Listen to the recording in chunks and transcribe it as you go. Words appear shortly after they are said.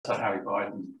Harry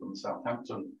Biden from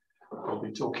Southampton will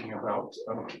be talking about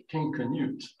King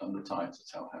Canute and the tides at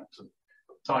Southampton.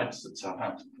 Tides at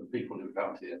Southampton, for people who are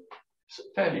out here, it's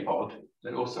fairly odd.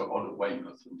 They're also odd at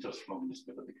Weymouth and just from this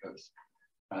bit of the coast.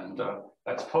 And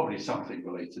that's probably something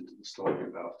related to the story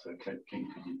about King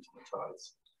Canute and the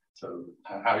tides. So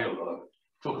Harry will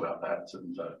talk about that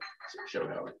and show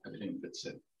how everything fits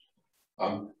in.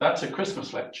 That's a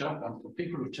Christmas lecture, and for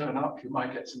people who turn up, you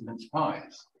might get some mince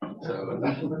pies. So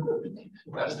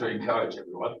that's to encourage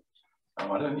everyone.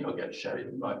 I don't think you'll get sherry,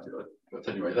 you might do it. But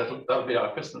anyway, that'll be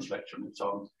our Christmas lecture, and it's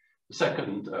on the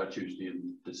second Tuesday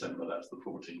in December, that's the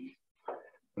 14th.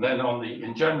 And then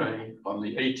in January, on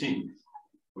the 18th,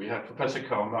 we have Professor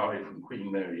Carl Murray from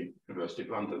Queen Mary, University of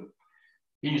London.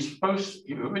 He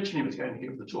originally was going to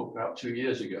give the talk about 2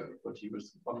 years ago, but he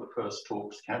was one of the first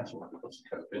talks cancelled because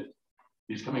of COVID.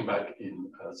 He's coming back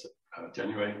in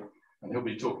January, and he'll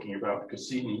be talking about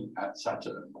Cassini at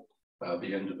Saturn,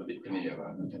 the end of the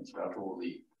era, and it's about all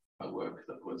the work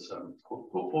that was,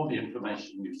 all the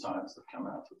information, new science that come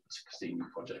out of the Cassini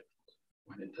project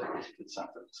when it visited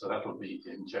Saturn. So that'll be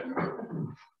in January.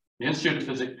 The Institute of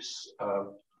Physics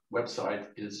website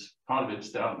is, part of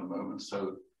it's down at the moment,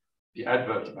 so the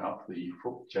advert about the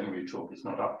January talk is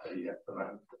not up there yet, but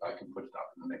I can put it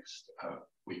up in the next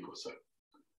week or so.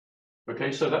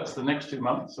 Okay, so that's the next 2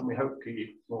 months, and we hope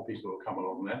more people will come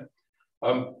along then.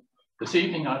 This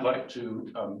evening, I'd like to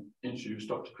introduce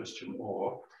Dr. Christian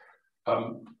Orr.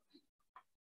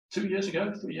 2 years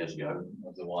ago, 3 years ago? That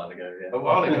was a while ago, yeah. A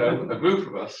while ago, a group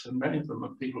of us, and many of them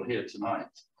are people here tonight,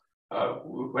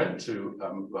 we went to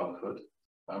Welford,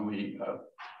 and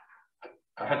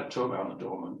I had a tour around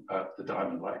the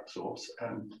Diamond Light Source,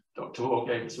 and Dr. Orr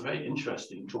gave us a very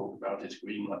interesting talk about his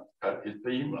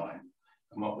beamline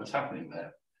and what was happening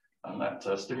there. And that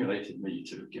stimulated me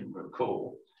to give him a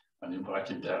call and invite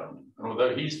him down. And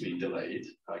although he's been delayed,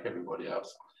 like everybody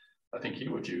else, I think he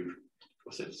was due,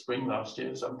 was it spring last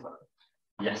year sometime?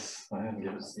 Yes, it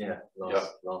was,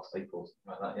 last April,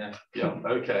 something like that, yeah.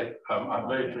 Yeah, okay. I'm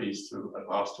very pleased to at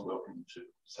last to welcome you to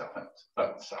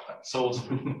Southampton,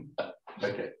 Salisbury.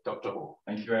 Okay, Dr. Orr.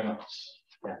 Thank you very much.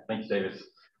 Yeah, thank you, David.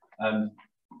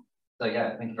 So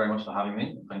yeah, thank you very much for having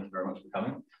me. Thank you very much for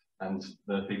coming. And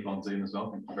the people on Zoom as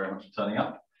well, thank you very much for turning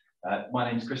up. My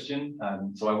name's Christian,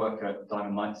 so I work at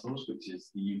Diamond Light Source, which is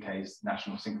the UK's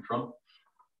national synchrotron.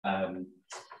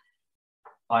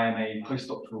 I am a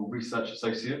postdoctoral research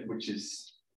associate, which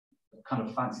is kind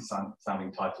of fancy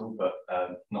sounding title, but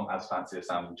not as fancy a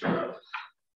sounding job.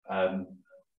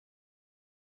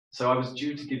 So I was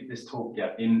due to give this talk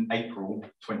in April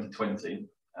 2020,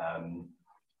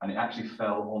 and it actually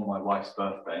fell on my wife's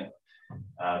birthday.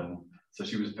 So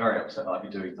she was very upset that I'd be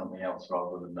doing something else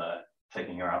rather than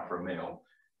taking her out for a meal.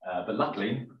 But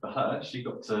luckily for her, she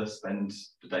got to spend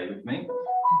the day with me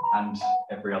and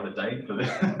every other day for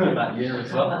that year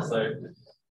as well.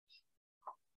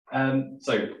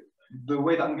 So the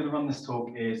way that I'm going to run this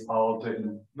talk is I'll do it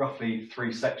in roughly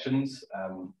 3 sections.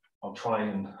 I'll try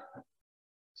and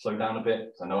slow down a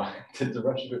bit. I know I tend to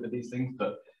rush a bit with these things,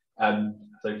 but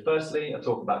so firstly, I'll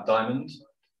talk about Diamond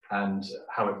and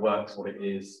how it works, what it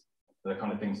is, the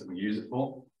kind of things that we use it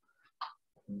for.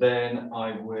 Then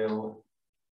I will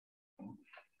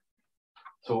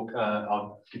talk,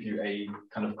 I'll give you a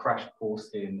kind of crash course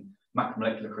in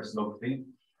macromolecular crystallography.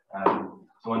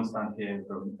 So I understand here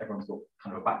everyone's got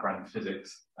kind of a background in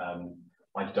physics.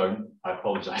 I don't, I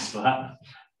apologize for that.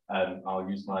 I'll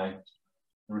use my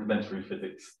rudimentary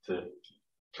physics to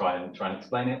try and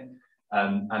explain it.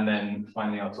 And then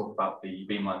finally, I'll talk about the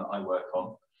beamline that I work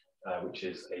on, which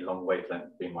is a long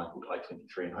wavelength beamline called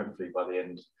I-23, and hopefully by the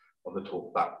end of the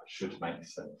talk that should make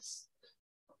sense.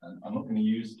 I'm not going to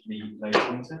use the laser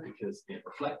pointer because it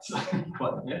reflects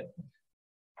quite a bit.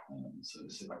 So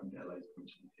let's see if I can get a laser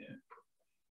pointer here.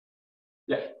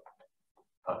 Yeah,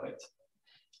 perfect.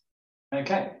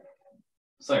 Okay,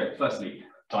 so firstly,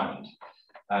 Diamond.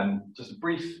 Just a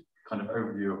brief kind of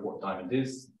overview of what Diamond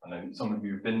is. I know some of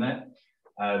you have been there.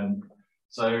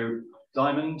 So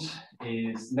Diamond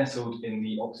is nestled in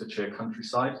the Oxfordshire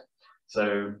countryside.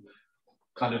 So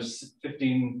kind of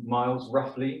 15 miles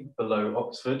roughly below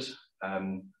Oxford,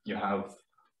 you have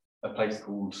a place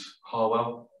called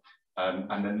Harwell.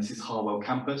 And then this is Harwell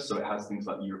campus. So it has things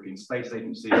like the European Space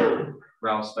Agency,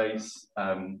 RAL Space,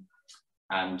 and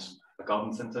a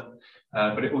garden centre.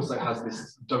 But it also has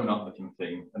this donut looking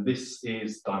thing. And this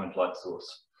is Diamond Light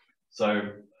Source. So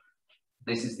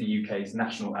this is the UK's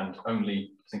national and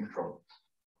only synchrotron.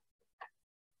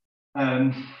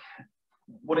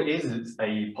 What it is, it's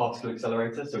a particle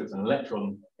accelerator, so it's an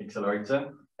electron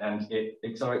accelerator, and it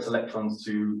accelerates electrons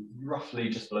to roughly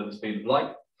just below the speed of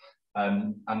light.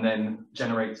 and then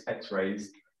generates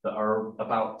X-rays that are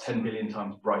about 10 billion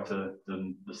times brighter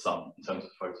than the sun in terms of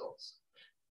photons.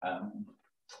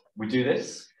 We do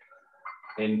this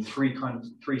in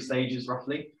three stages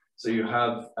roughly. So you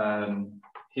have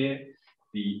here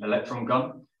the electron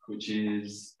gun, which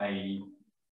is a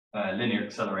linear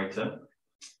accelerator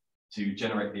to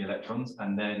generate the electrons,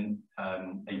 and then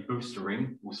a booster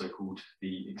ring, also called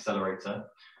the accelerator,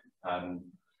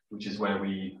 which is where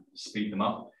we speed them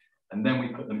up. And then we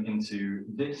put them into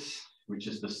this, which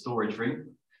is the storage ring.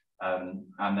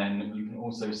 And then you can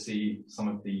also see some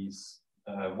of these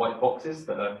white boxes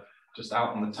that are just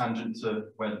out on the tangent to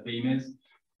where the beam is.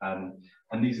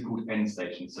 And these are called end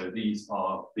stations. So these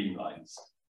are beamlines.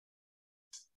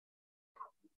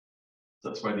 So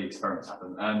that's where the experiments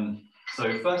happen.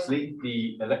 So firstly,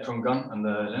 the electron gun and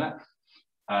the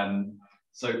LINAC.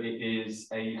 So it is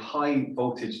a high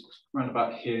voltage, around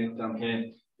about here, down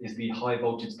here, is the high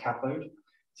voltage cathode.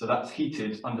 So that's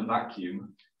heated under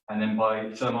vacuum, and then by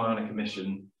thermionic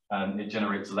emission, it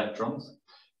generates electrons.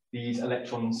 These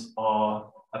electrons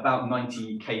are about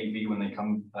 90 keV when they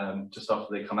come, just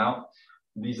after they come out.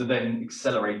 These are then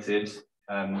accelerated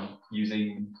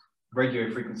using radio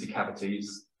frequency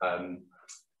cavities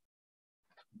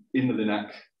in the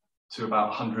LINAC to about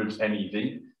 100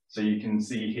 MeV. So you can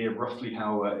see here roughly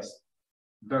how it's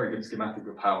a very good schematic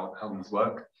of how these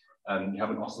work. You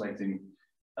have an oscillating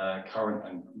current,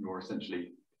 and you're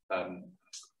essentially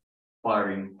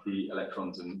firing the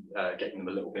electrons and getting them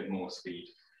a little bit more speed.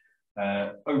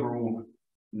 Overall,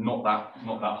 not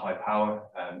that high power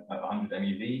at 100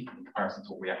 MeV in comparison to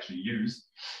what we actually use.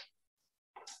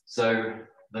 So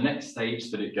the next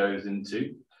stage that it goes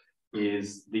into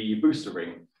is the booster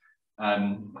ring.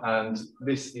 And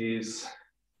this is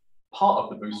part of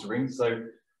the booster ring. So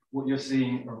what you're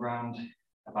seeing around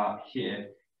about here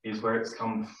is where it's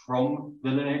come from the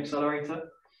linear accelerator,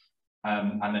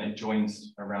 and then it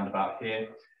joins around about here.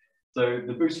 So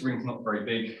the booster ring is not very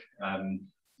big,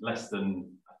 less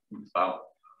than, I think it's about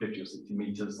 50 or 60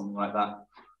 meters, something like that.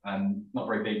 Not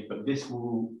very big, but this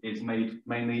is made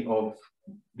mainly of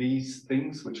these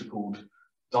things, which are called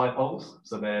dipoles.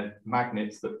 So they're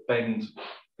magnets that bend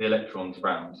the electrons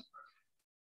around.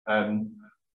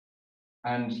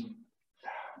 And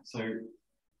so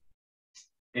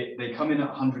they come in at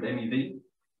 100 MeV,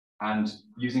 and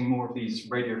using more of these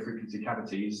radio frequency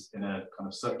cavities in a kind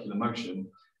of circular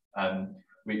motion,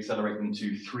 we accelerate them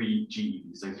to 3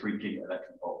 GeV, so 3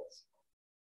 giga-electron volts.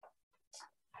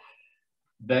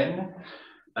 Then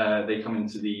they come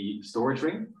into the storage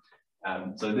ring.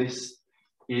 So this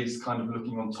is kind of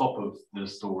looking on top of the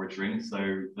storage ring. So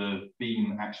the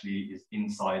beam actually is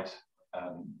inside,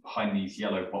 behind these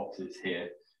yellow boxes here.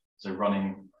 So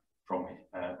running from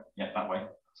that way,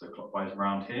 so clockwise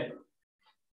around here.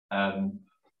 And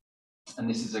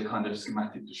this is a kind of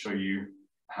schematic to show you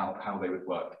how they would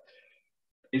work.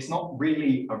 It's not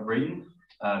really a ring.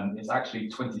 It's actually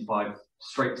 25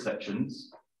 straight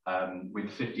sections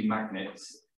with 50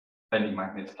 magnets, bending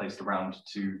magnets placed around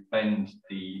to bend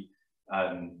the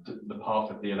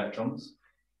path of the electrons.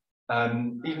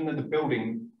 Even though the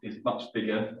building is much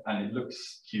bigger and it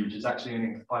looks huge, it's actually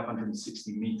only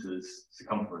 560 meters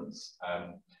circumference.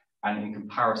 And in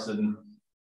comparison,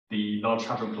 the Large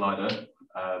Hadron Collider,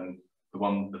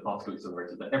 the particle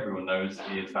accelerator that everyone knows,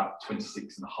 is about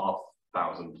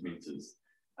 26,500 meters.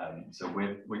 So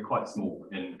we're quite small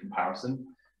in comparison.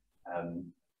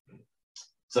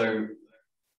 So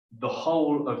the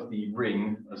whole of the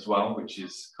ring as well, which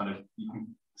is kind of, you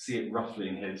can see it roughly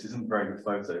in here. This isn't a very good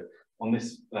photo. On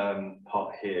this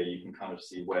part here, you can kind of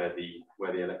see where the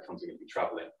electrons are going to be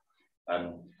traveling.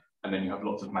 And then you have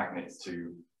lots of magnets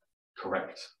to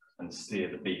correct and steer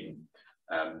the beam.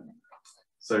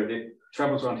 So it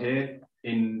travels around here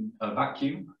in a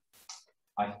vacuum.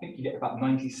 I think you get about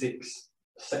 96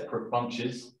 separate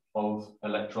bunches of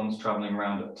electrons traveling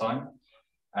around at a time.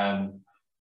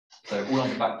 So all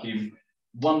under vacuum,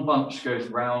 one bunch goes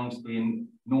round in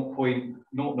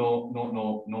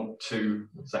 0.000002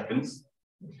 seconds.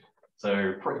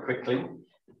 So pretty quickly.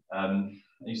 I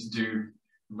used to do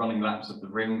running laps of the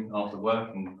ring after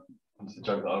work, and it's a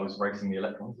joke that I was racing the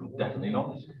electrons. Definitely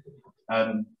not.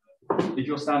 If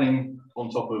you're standing on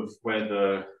top of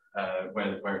where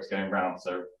it's going round,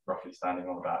 so roughly standing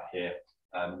on about here,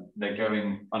 they're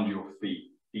going under your feet.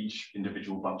 Each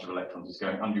individual bunch of electrons is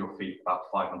going under your feet about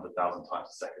 500,000 times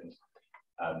a second.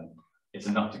 It's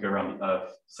enough to go around the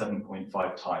Earth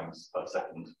 7.5 times per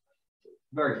second.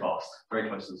 Very fast, very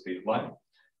close to the speed of light.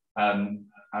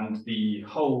 And the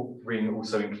whole ring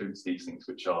also includes these things,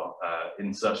 which are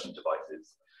insertion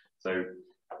devices. So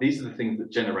these are the things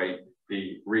that generate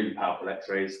the really powerful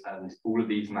X-rays, and all of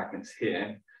these magnets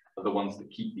here are the ones that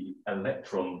keep the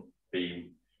electron beam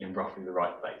in roughly the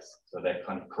right place. So they're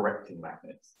kind of correcting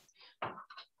magnets.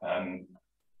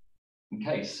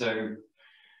 Okay, so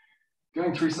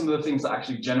going through some of the things that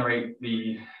actually generate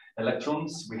the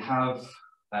electrons, we have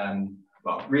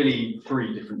well, really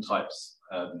 3 different types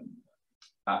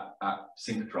at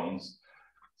synchrotrons.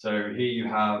 So here you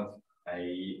have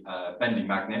a bending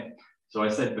magnet. So I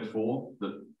said before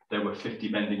that there were 50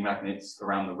 bending magnets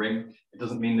around the ring. It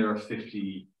doesn't mean there are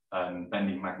 50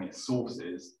 bending magnet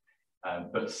sources,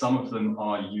 but some of them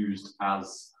are used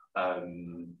as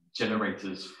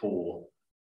generators for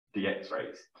the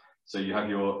X-rays. So you have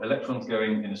your electrons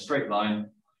going in a straight line,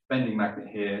 bending magnet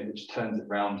here, which turns it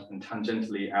round and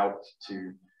tangentially out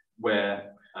to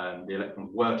where the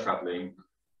electrons were traveling,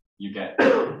 you get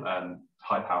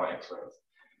high power X-rays.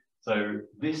 So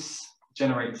this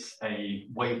generates a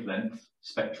wavelength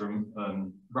spectrum,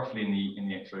 roughly in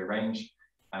the X-ray range.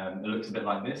 It looks a bit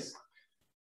like this.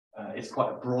 It's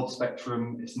quite a broad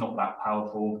spectrum. It's not that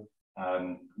powerful,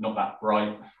 not that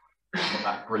bright, not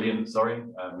that brilliant, sorry,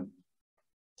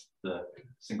 the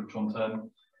synchrotron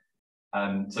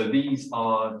term. So these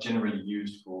are generally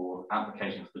used for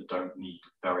applications that don't need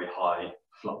very high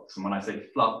flux. And when I say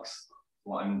flux,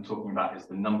 what I'm talking about is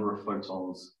the number of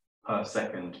photons per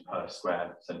second per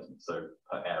square centimeter, so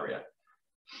per area.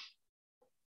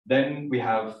 Then we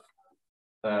have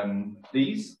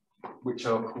these, which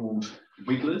are called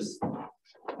wigglers,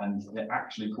 and they're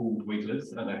actually called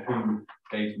wigglers. I don't know who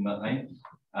gave them that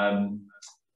name.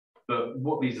 But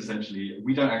what these essentially,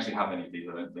 we don't actually have any of these,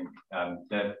 I don't think.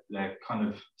 They're kind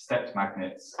of stepped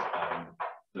magnets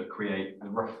that create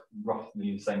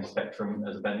roughly the same spectrum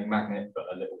as a bending magnet, but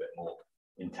a little bit more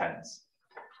intense.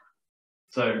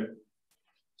 So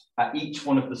at each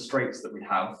one of the straights that we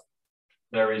have,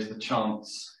 there is the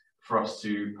chance for us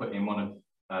to put in one of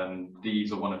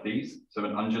these or one of these, so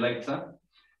an undulator.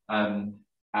 And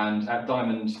at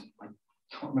Diamond, I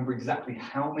can't remember exactly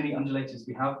how many undulators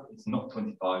we have. It's not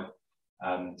 25,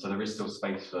 so there is still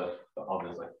space for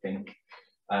others, I think.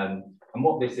 And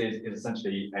what this is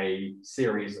essentially a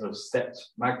series of stepped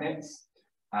magnets.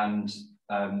 And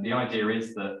the idea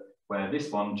is that where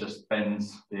this one just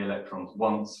bends the electrons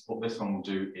once, what this one will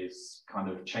do is kind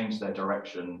of change their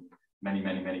direction many,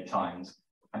 many, many times.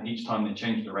 And each time they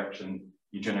change direction,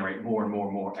 you generate more and more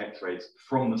and more X-rays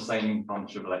from the same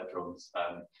bunch of electrons,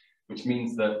 which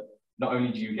means that not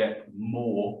only do you get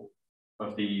more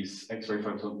of these X-ray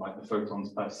photons, like the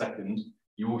photons per second,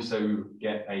 you also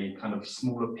get a kind of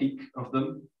smaller peak of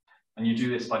them. And you do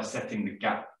this by setting the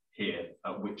gap here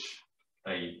at which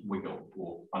they wiggle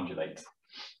or undulate.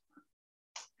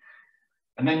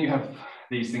 And then you have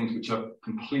these things which are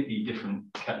completely different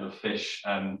kettle of fish.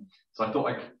 So I thought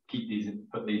I'd keep these,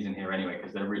 put these in here anyway,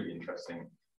 because they're really interesting.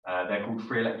 They're called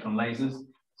free electron lasers.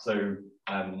 So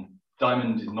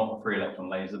Diamond is not a free electron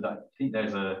laser. I think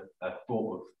there's a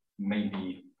thought of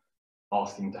maybe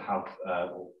asking to have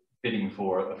or bidding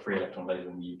for a free electron laser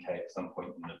in the UK at some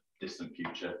point in the distant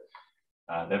future.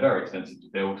 They're very expensive to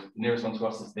build. The nearest one to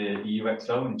us is the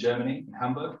EUXL in Germany, in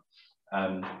Hamburg.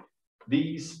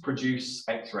 These produce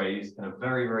X-rays in a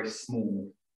very, very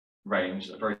small range,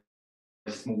 a very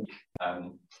small,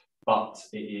 but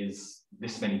it is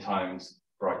this many times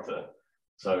brighter.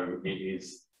 So it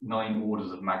is 9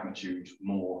 orders of magnitude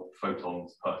more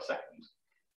photons per second.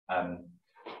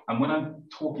 And when I'm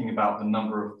talking about the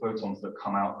number of photons that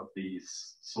come out of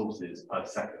these sources per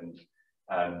second,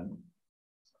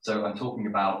 so I'm talking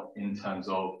about in terms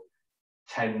of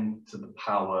 10 to the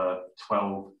power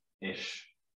 12-ish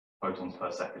photons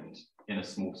per second in a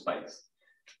small space,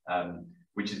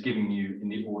 which is giving you in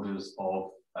the orders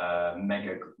of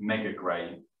mega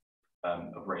gray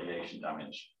of radiation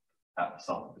damage at the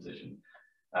sample position.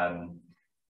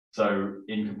 So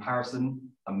in comparison,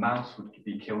 a mouse would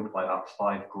be killed by about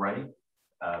 5 gray,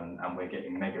 and we're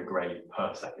getting mega gray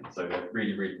per second. So they're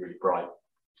really, really, really bright.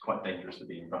 It's quite dangerous to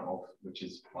be in front of, which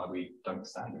is why we don't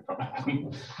stand in front of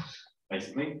them,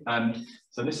 basically.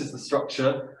 So this is the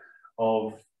structure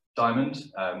of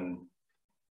Diamond.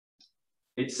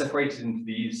 It's separated into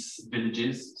these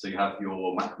villages. So you have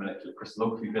your macromolecular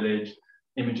crystallography village,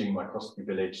 imaging microscopy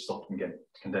village, soft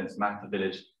condensed matter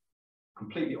village.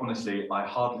 Completely honestly, I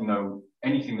hardly know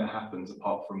anything that happens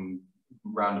apart from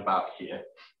round about here.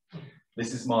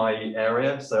 This is my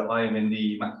area, so I am in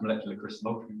the macromolecular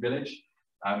crystallography village.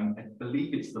 I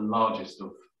believe it's the largest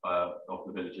of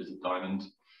the villages of Diamond.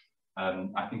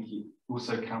 I think it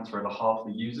also counts for over half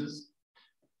the users.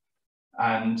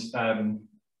 And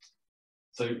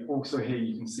so also here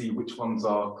you can see which ones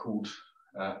are called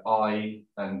I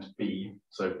and B.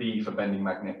 So B for bending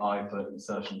magnet, I for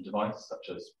insertion device, such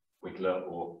as wiggler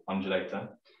or undulator.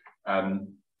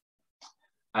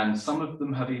 And some of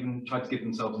them have even tried to give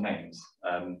themselves names,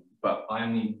 but I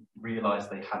only realised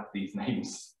they had these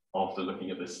names after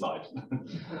looking at this slide.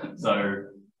 So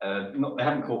they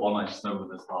haven't caught on, I just know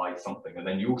there's I something, and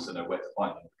then you also know where to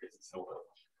find them because it's an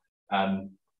order.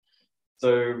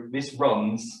 So this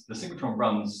runs, the synchrotron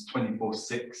runs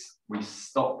 24/6. We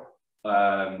stop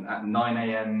at 9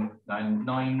 AM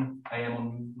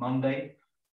on Monday,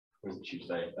 or is it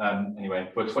Tuesday?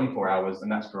 Anyway, for 24 hours,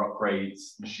 and that's for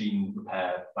upgrades, machine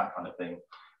repair, that kind of thing.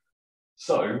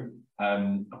 So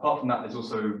apart from that, there's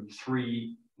also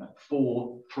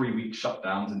 4 3-week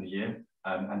shutdowns in the year,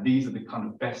 and these are the kind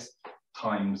of best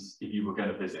times if you were going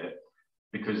to visit,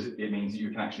 because it means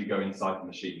you can actually go inside the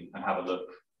machine and have a look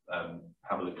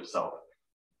yourself.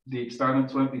 The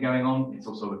experiments won't be going on. It's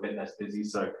also a bit less busy,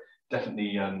 so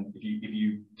definitely if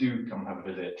you do come and have a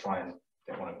visit, try and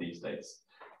get one of these days.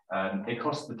 It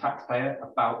costs the taxpayer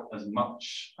about as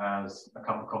much as a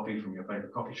cup of coffee from your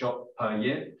favourite coffee shop per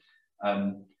year,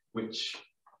 which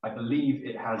I believe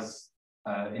it has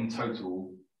in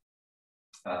total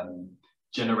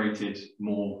generated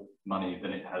more money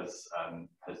than it has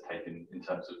taken in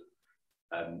terms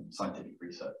of scientific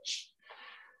research.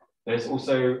 There's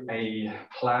also a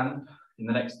plan in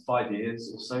the next 5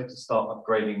 years or so to start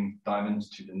upgrading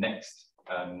diamonds to the next,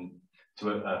 to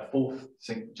a 4th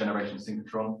generation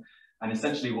synchrotron. And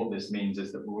essentially what this means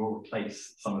is that we'll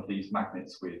replace some of these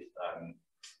magnets with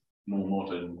more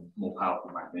modern, more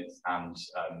powerful magnets, and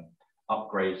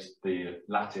upgrade the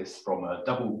lattice from a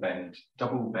double bend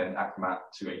achromat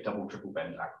to a triple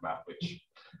bend achromat, which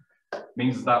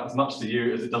means about as much to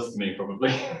you as it does to me,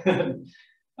 probably.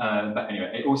 But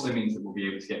anyway, it also means that we'll be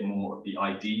able to get more of the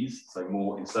IDs, so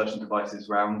more insertion devices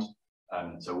round.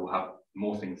 So we'll have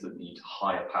more things that need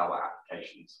higher power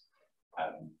applications.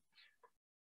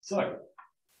 So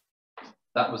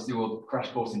that was your crash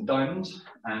course in diamond,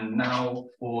 and now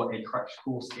for a crash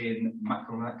course in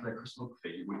macromolecular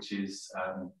crystallography, which is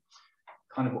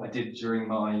kind of what I did during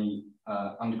my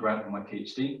undergrad and my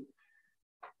PhD.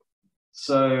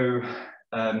 So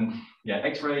yeah,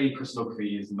 X-ray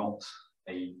crystallography is not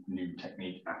a new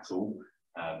technique at all.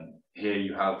 Here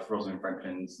you have Rosalind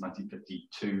Franklin's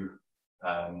 1952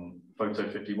 photo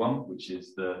 51, which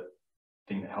is the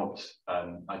thing that helped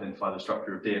identify the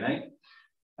structure of DNA.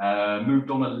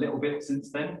 Moved on a little bit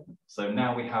since then. So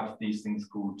now we have these things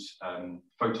called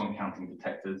photon counting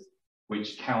detectors,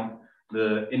 which count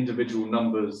the individual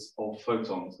numbers of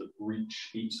photons that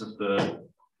reach each of the,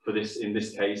 in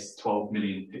this case, 12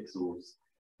 million pixels.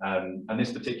 And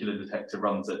this particular detector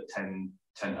runs at 10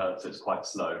 hertz, so it's quite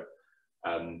slow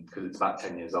because it's about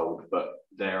 10 years old, but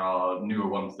there are newer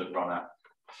ones that run at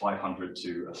 500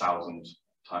 to 1,000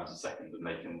 times a second, and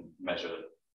they can measure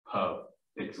per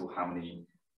pixel how many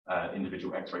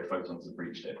individual X-ray photons have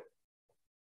reached it.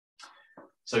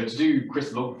 So to do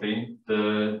crystallography,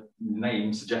 the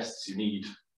name suggests you need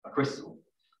a crystal.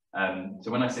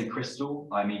 So when I say crystal,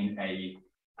 I mean a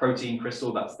protein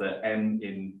crystal. That's the M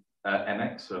in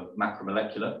MX for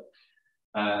macromolecular.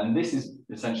 And this is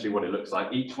essentially what it looks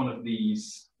like. Each one of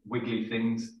these wiggly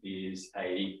things is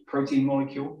a protein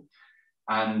molecule.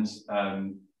 And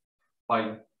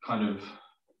by kind of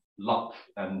luck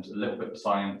and a little bit of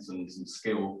science and some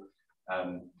skill,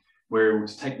 we're able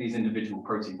to take these individual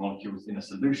protein molecules in a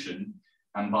solution,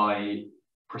 and by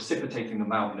precipitating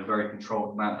them out in a very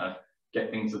controlled manner, get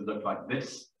things that look like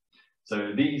this.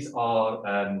 So these are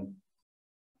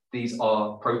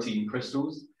protein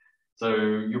crystals. So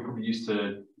you're probably used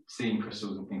to seeing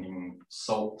crystals and thinking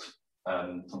salt,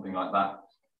 something like that.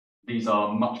 These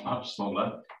are much, much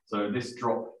smaller. So this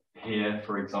drop here,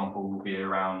 for example, will be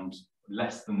around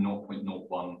less than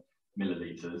 0.01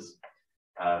 milliliters.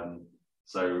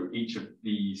 So each of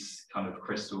these kind of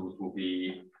crystals will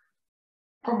be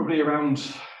probably around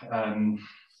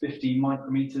 50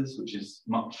 micrometers, which is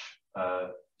much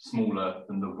smaller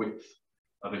than the width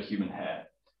of a human hair.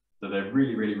 So they're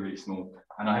really, really, really small.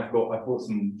 And I've brought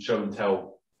some show and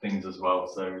tell things as well.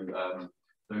 So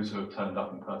those who have turned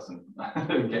up in person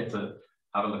get to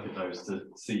have a look at those to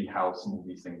see how small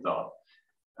these things are.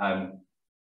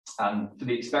 And for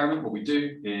the experiment, what we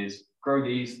do is grow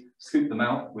these, scoop them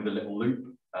out with a little loop,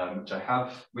 which I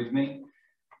have with me,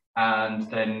 and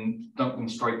then dump them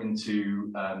straight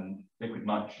into liquid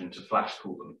nitrogen to flash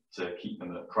cool them to keep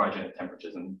them at cryogenic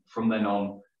temperatures. And from then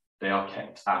on, they are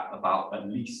kept at about at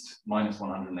least minus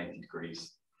 180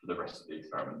 degrees for the rest of the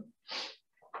experiment.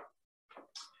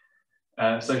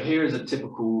 So here is a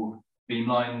typical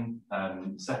beamline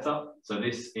setup. So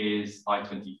this is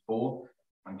I-24.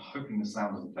 I'm hoping the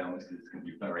sound doesn't play on this because it's going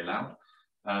to be very loud.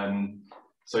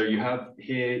 So you have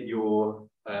here your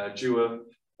dewar,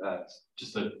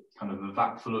 just a kind of a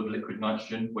vat full of liquid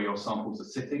nitrogen where your samples are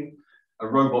sitting, a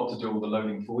robot to do all the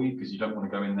loading for you because you don't want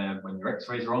to go in there when your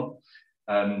x-rays are on.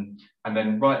 And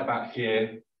then right about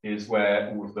here is where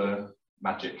all of the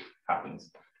magic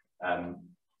happens.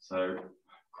 So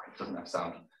great, doesn't have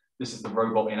sound. This is the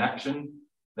robot in action.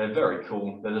 They're very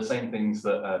cool. They're the same things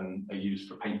that are used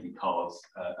for painting cars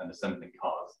and assembling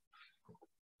cars.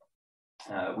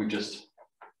 We've just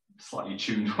slightly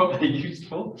tuned what they're used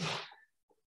for.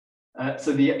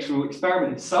 So the actual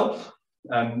experiment itself,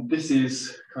 this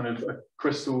is kind of a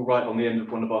crystal right on the end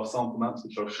of one of our sample mounts,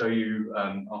 which I'll show you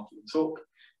after the talk.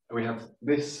 We have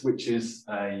this, which is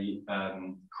a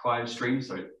cryostream,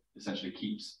 so it essentially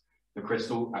keeps the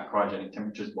crystal at cryogenic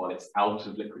temperatures while it's out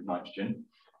of liquid nitrogen.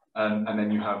 And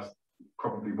then you have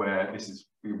probably where this is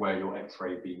where your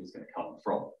X-ray beam is going to come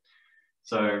from.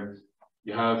 So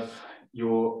you have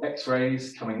your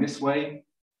X-rays coming this way,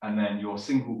 and then your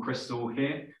single crystal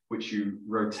here, which you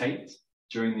rotate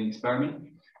during the experiment,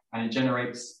 and it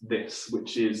generates this,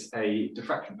 which is a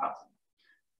diffraction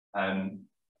pattern.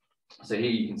 So here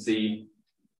you can see,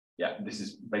 yeah, this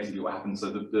is basically what happens. So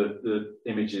the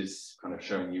image is kind of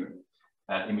showing you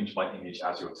image by image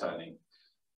as you're turning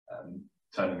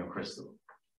your crystal.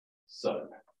 So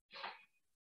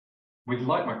with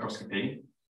light microscopy,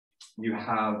 you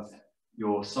have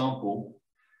your sample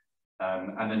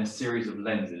and then a series of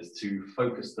lenses to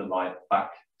focus the light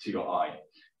back to your eye.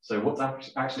 So what's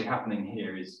actually happening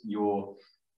here is you're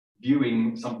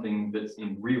viewing something that's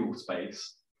in real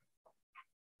space,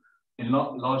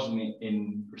 largely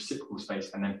in reciprocal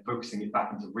space, and then focusing it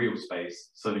back into real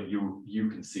space so that you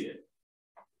can see it.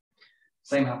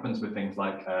 Same happens with things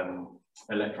like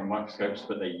electron microscopes,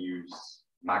 but they use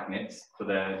magnets for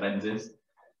their lenses.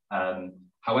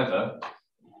 However,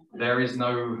 there is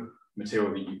no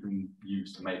material that you can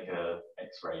use to make a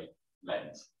X-ray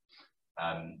lens.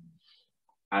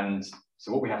 And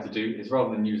so what we have to do is,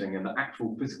 rather than using an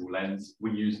actual physical lens,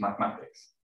 we use mathematics.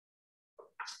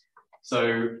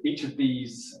 So each of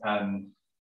these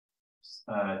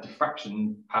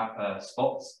diffraction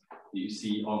spots that you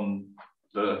see on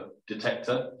the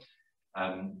detector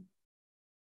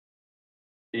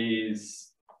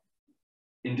is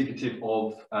indicative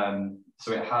of,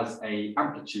 so it has an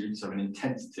amplitude, so an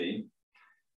intensity.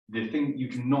 The thing you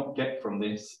do not get from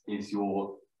this is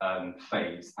your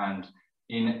phase, and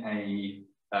in a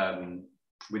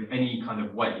with any kind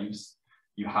of waves,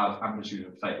 you have amplitude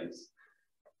and phase.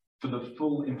 For the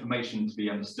full information to be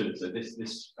understood, so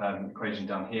this equation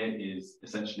down here is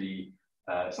essentially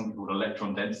something called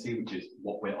electron density, which is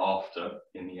what we're after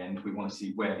in the end. We want to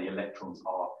see where the electrons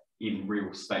are in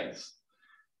real space.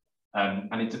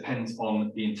 And it depends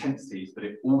on the intensities, but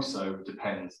it also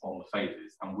depends on the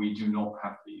phases, and we do not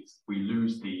have these. We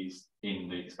lose these in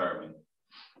the experiment.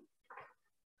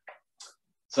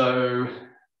 So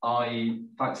I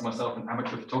fancy myself an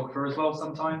amateur photographer as well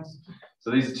sometimes.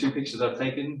 So these are two pictures I've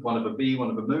taken, one of a bee, one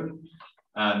of a moon.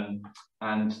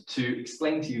 And to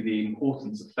explain to you the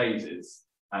importance of phases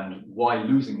and why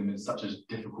losing them is such a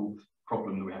difficult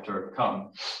problem that we have to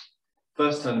overcome,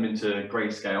 first turn them into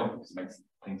grayscale, because it makes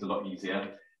things a lot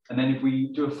easier. And then if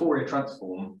we do a Fourier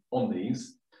transform on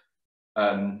these,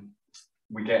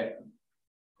 we get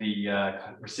the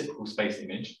reciprocal space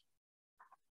image.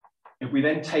 If we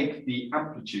then take the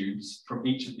amplitudes from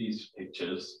each of these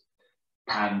pictures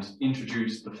and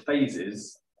introduce the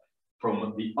phases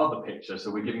from the other picture,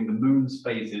 so we're giving the moon's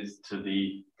phases to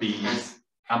the bee's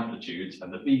amplitudes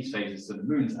and the bee's phases to the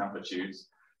moon's amplitudes,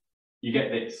 you get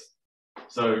this.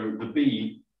 So the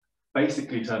bee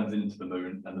basically turns into the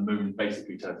moon, and the moon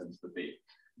basically turns into the bee.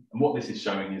 And what this is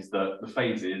showing is that the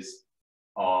phases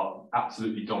are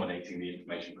absolutely dominating the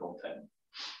information content.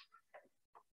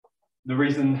 The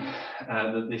reason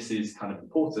that this is kind of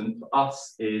important for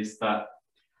us is that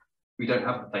we don't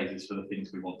have the phases for the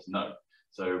things we want to know.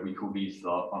 So we call these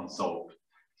our unsolved.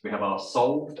 So we have our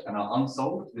solved and our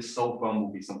unsolved. This solved one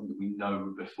will be something that we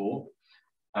know before.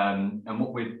 And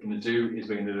what we're going to do is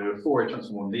we're going to do a Fourier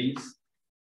transform on these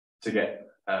to get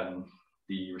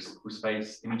the reciprocal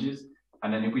space images.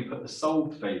 And then if we put the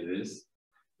solved phases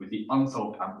with the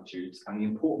unsolved amplitudes, and the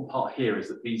important part here is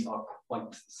that these are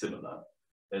quite similar.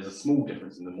 There's a small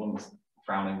difference in them. One's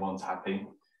frowning, one's happy.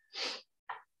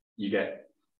 You get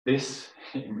this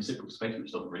in reciprocal space,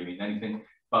 which doesn't really mean anything,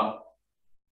 but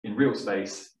in real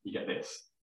space, you get this,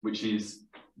 which is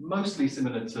mostly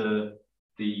similar to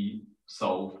the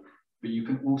solved, but you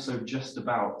can also just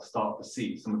about start to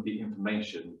see some of the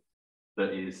information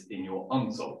that is in your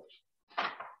unsolved.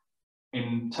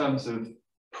 In terms of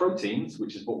proteins,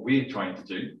 which is what we're trying to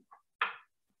do,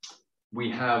 we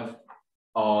have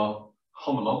our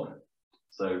homologue.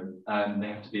 So they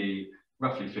have to be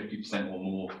roughly 50% or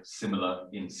more similar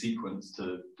in sequence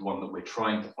to the one that we're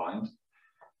trying to find.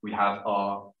 We have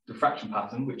our diffraction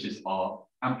pattern, which is our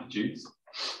amplitudes.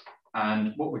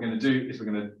 And what we're going to do is we're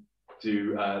going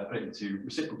to put it into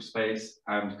reciprocal space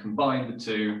and combine the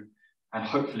two and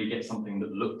hopefully get something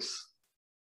that looks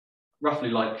roughly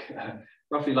like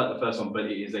the first one, but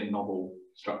it is a novel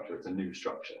structure. It's a new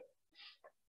structure.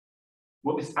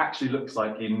 What this actually looks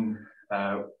like in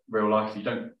real life, you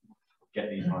don't get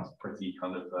these nice pretty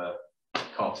kind of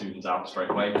cartoons out straight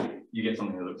away. You get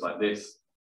something that looks like this.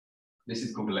 This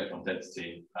is called electron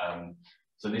density.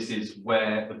 So this is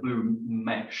where the blue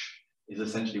mesh is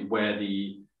essentially where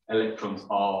the electrons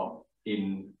are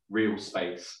in real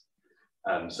space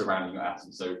surrounding your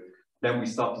atom. So then we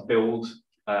start to build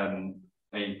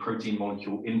a protein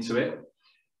molecule into it.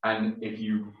 And if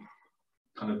you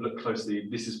kind of look closely,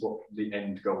 this is what the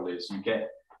end goal is. You get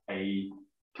a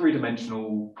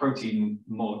three-dimensional protein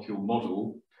molecule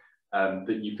model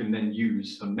that you can then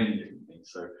use for many different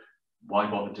things. So why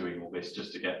bother doing all this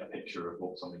just to get a picture of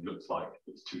what something looks like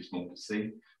that's too small to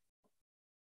see?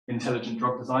 Intelligent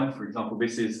drug design, for example,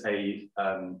 this is a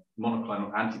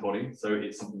monoclonal antibody, so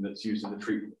it's something that's used in the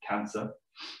treatment of cancer.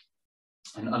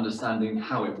 And understanding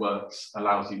how it works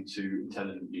allows you to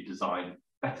intelligently design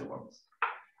better ones.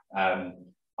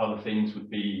 Other things would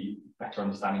be better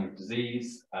understanding of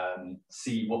disease,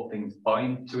 see what things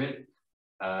bind to it,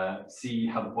 see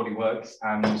how the body works,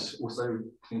 and also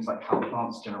things like how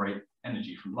plants generate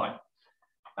energy from light.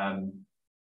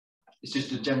 It's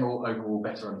just a general overall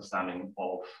better understanding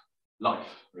of life,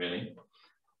 really.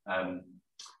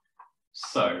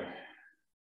 So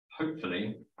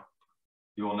hopefully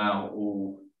you're now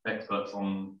all experts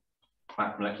on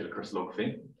macromolecular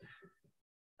crystallography.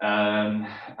 And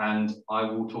I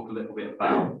will talk a little bit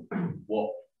about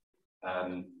what,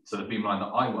 so the beamline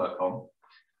that I work on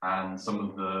and some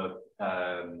of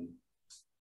the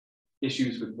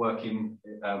issues with working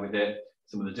with it,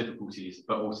 some of the difficulties,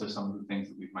 but also some of the things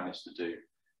that we've managed to do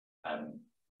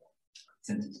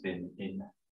since it's been in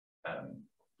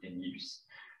use.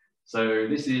 So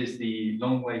this is the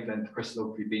long wavelength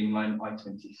crystallography beamline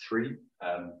I-23.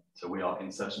 So we are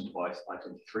insertion device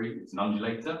I-23. It's an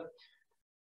undulator.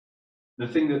 The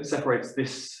thing that separates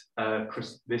this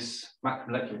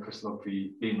macromolecular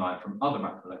crystallography beamline from other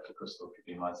macromolecular crystallography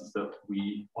beamlines is that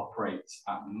we operate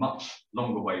at much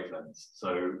longer wavelengths,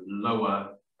 so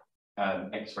lower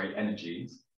X-ray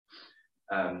energies,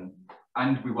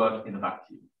 and we work in a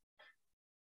vacuum.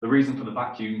 The reason for the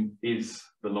vacuum is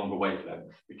the longer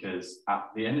wavelength, because at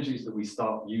the energies that we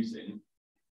start using,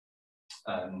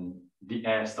 the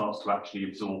air starts to actually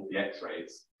absorb the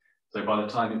X-rays. So by the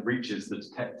time it reaches the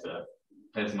detector,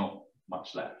 there's not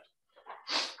much left.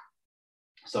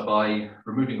 So by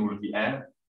removing all of the air,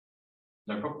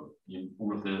 no problem.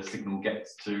 All of the signal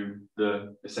gets to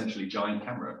the essentially giant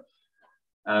camera.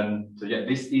 So yeah,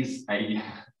 this is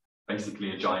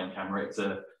basically a giant camera. It's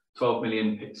a 12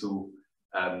 million pixel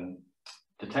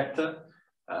detector.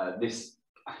 This,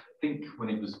 I think, when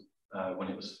it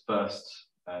was first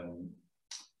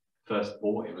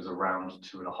bought, it was around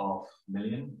 2.5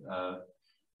 million,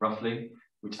 roughly,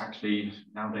 which actually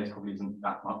nowadays probably isn't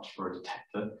that much for a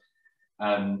detector.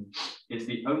 It's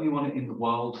the only one in the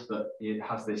world that it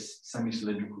has this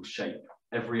semi-cylindrical shape.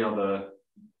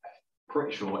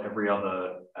 Pretty sure every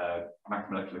other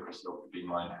macromolecular crystallography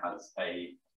beamline has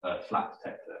a flat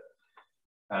detector.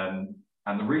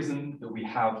 And the reason that we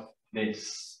have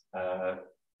this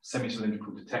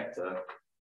semi-cylindrical detector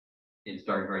is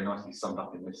very, very nicely summed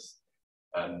up in this,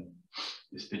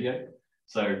 this video.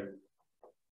 So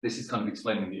this is kind of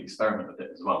explaining the experiment a bit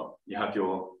as well. You have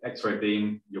your X-ray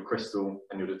beam, your crystal,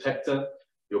 and your detector.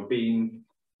 Your beam,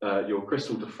 your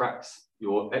crystal diffracts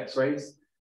your X-rays.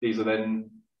 These are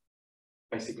then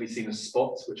basically seen as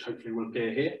spots, which hopefully will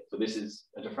appear here. So this is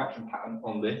a diffraction pattern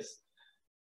on this.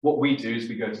 What we do is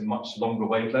we go to much longer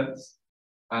wavelengths.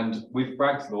 And with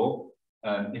Bragg's law,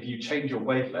 if you change your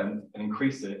wavelength and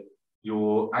increase it,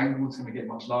 your angle is going to get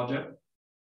much larger.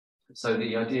 So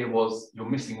the idea was you're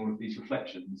missing all of these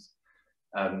reflections,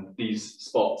 these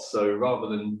spots. So rather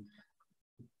than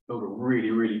build a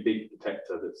really, really big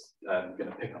detector that's going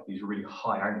to pick up these really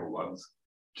high angle ones,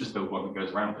 just build one that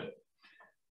goes around it.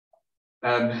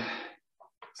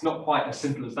 It's not quite as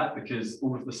simple as that, because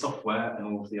all of the software and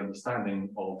all of the understanding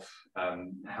of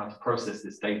how to process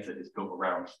this data is built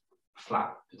around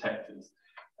flat detectors.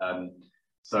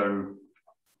 So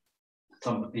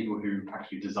some of the people who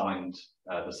actually designed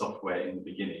the software in the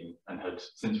beginning and had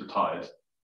since retired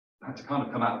had to kind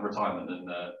of come out of retirement and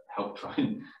help try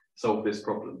and solve this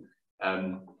problem.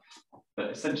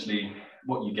 But essentially,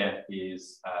 what you get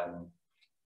is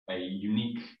a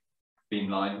unique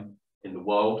beamline in the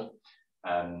world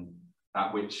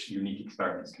at which unique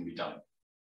experiments can be done.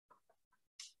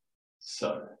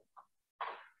 So,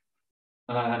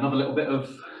 another little bit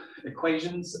of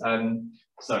equations.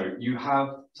 So you have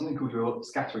something called your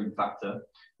scattering factor,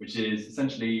 which is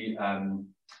essentially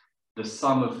the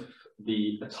sum of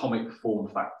the atomic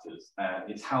form factors.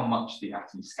 It's how much the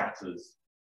atom scatters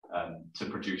to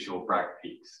produce your Bragg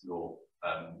peaks, your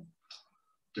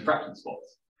diffraction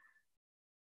spots.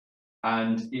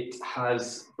 And it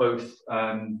has both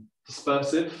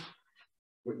dispersive,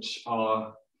 which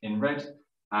are in red,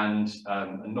 and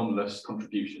anomalous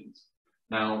contributions.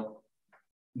 Now,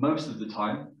 most of the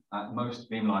time, at most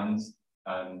beamlines,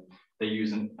 they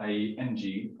use an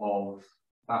energy of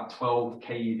about 12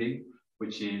 keV,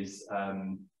 which is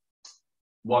 1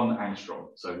 angstrom,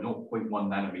 so 0.1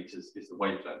 nanometers is the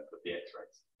wavelength of the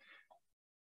X-rays.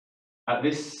 At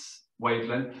this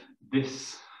wavelength,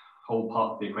 this whole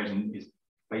part of the equation is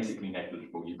basically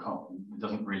negligible. You can't, it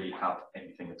doesn't really have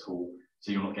anything at all,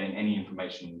 so you're not getting any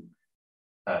information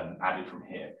added from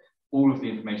here. All of the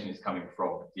information is coming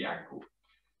from the angle.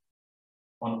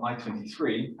 On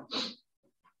I-23,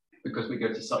 because we go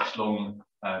to such long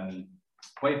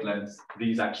wavelengths,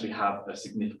 these actually have a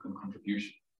significant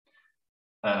contribution.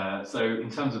 So in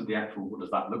terms of the actual, what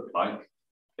does that look like?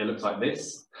 It looks like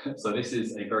this. So this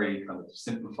is a very kind of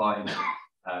simplified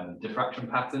diffraction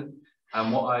pattern.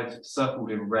 And what I've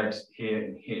circled in red here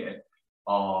and here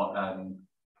are,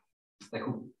 they're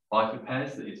called bifid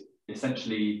pairs. It's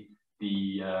essentially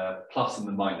the plus and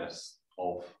the minus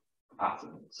of the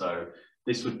pattern. So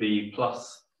this would be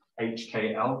plus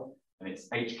HKL, and it's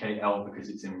HKL because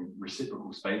it's in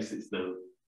reciprocal space. It's the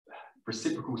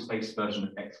reciprocal space version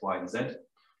of X, Y, and Z.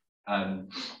 And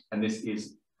this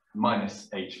is minus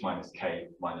H minus K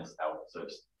minus L. So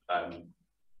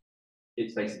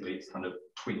it's basically, it's kind of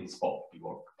twin spot, if you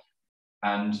want.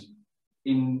 And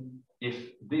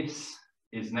if this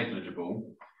is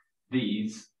negligible,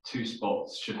 these two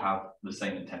spots should have the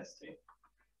same intensity.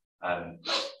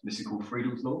 This is called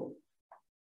Friedel's law.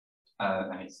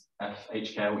 And it's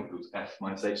FHKL equals F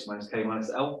minus H minus K minus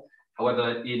L.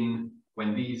 However,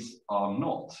 when these are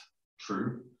not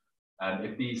true,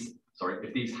 if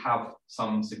these have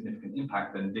some significant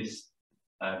impact, then this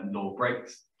law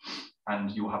breaks,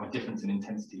 and you'll have a difference in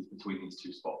intensities between these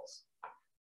two spots.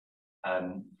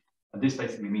 And this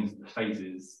basically means that the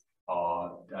phases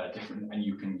are different, and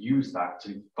you can use that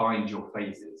to find your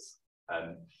phases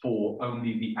for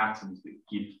only the atoms that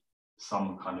give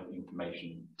some kind of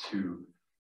information to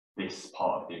this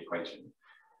part of the equation.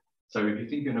 So if you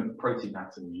think in a protein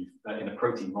atom, in a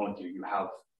protein molecule, you have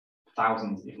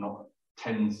thousands, if not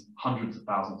tens, hundreds of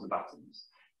thousands of atoms.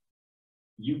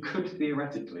 You could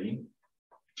theoretically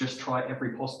just try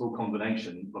every possible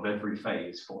combination of every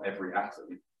phase for every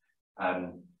atom.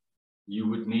 You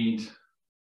would need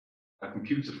a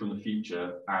computer from the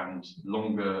future and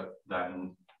longer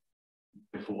than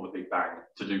before the Big Bang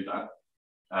to do that.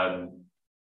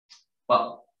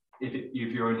 But if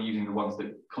you're only using the ones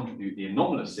that contribute the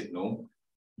anomalous signal,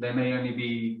 there may only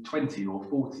be 20 or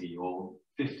 40 or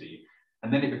 50.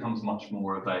 And then it becomes much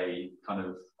more of a kind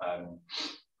of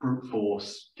brute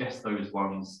force, guess those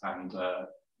ones, and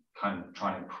kind of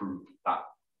try and improve that,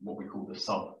 what we call the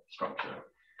substructure.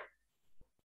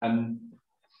 And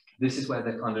this is where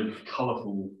the kind of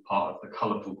colourful part of the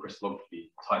colourful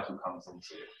crystallography title comes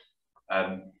into.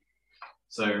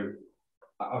 So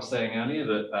I was saying earlier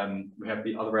that we have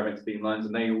the other wavelength beamlines,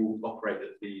 and they all operate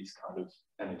at these kind of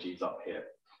energies up here,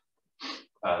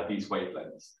 these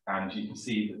wavelengths. And you can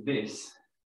see that this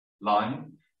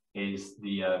line is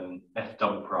the F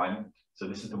double prime. So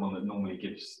this is the one that normally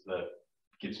gives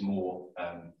more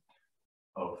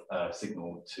of a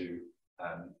signal to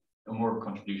more of a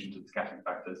contribution to the scattering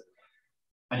factors.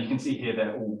 And you can see here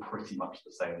they're all pretty much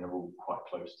the same. They're all quite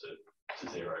close to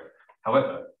zero.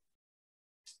 However,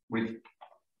 with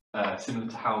similar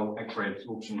to how X-ray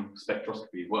absorption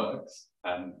spectroscopy works,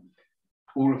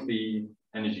 all of the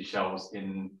energy shells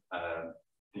in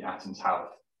the atoms have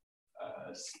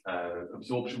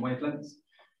absorption wavelengths.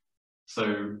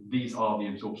 So these are the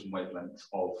absorption wavelengths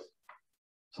of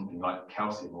something like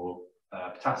calcium or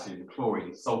potassium,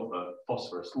 chlorine, sulfur,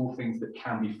 phosphorus, all things that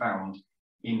can be found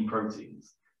in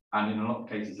proteins, and in a lot of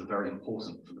cases are very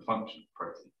important for the function of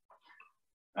protein.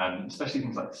 Especially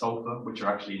things like sulfur, which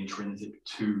are actually intrinsic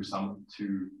to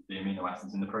the amino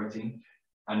acids in the protein.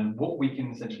 And what we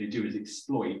can essentially do is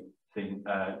exploit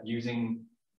using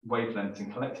wavelengths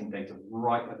and collecting data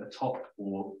right at the top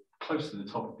or close to the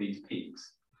top of these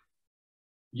peaks,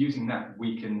 using that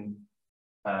we can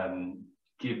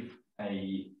give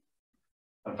a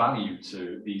value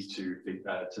to these two,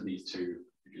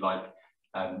 if you like,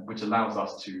 which allows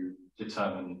us to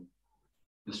determine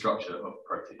the structure of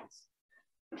proteins.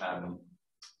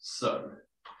 So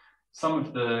some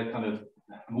of the kind of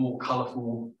more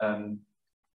colourful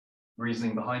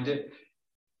reasoning behind it,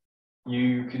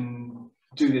 you can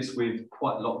do this with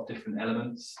quite a lot of different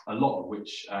elements, a lot of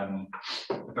which are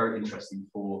very interesting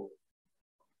for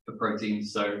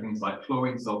proteins. So things like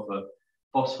chlorine, sulfur,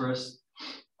 phosphorus,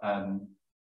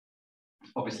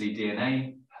 obviously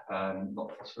DNA,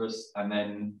 not phosphorus, and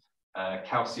then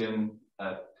potassium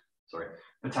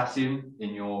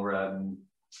in your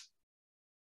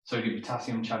sodium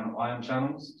potassium ion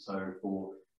channels. So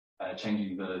for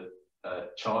changing the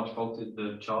charge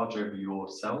over your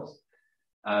cells.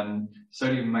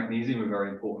 Sodium and magnesium are very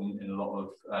important in a lot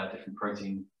of different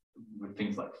protein with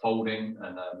things like folding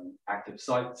and active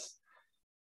sites.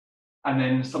 And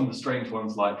then some of the strange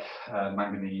ones like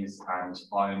manganese and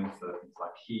iron for things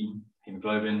like heme,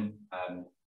 hemoglobin,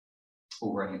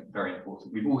 all very, very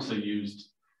important. We've also used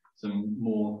some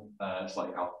more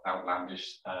slightly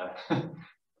outlandish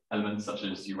elements such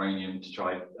as uranium to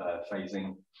try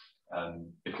phasing,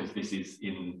 because this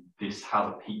has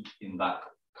a peak in that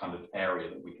kind of area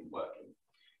that we can work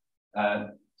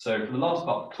in. So for the last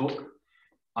part of the talk,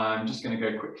 I'm just going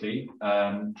to go quickly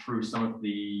through some of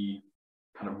the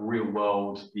kind of real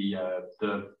world, the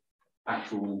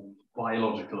actual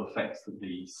biological effects that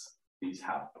these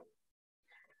have.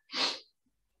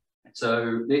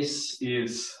 So this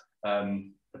is a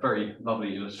very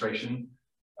lovely illustration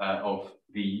of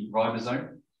the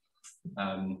ribosome,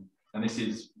 and this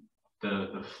is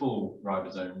the full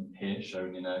ribosome here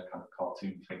shown in a kind of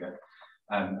cartoon figure,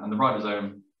 and the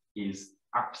ribosome is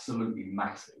absolutely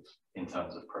massive in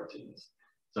terms of proteins.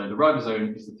 So the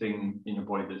ribosome is the thing in your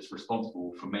body that's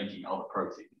responsible for making other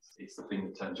proteins. It's the thing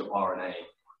that turns your RNA,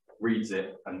 reads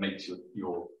it, and makes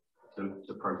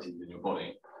the proteins in your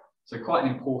body. So quite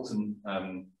an important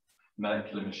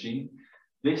molecular machine.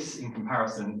 This, in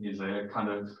comparison, is a kind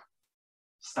of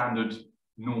standard,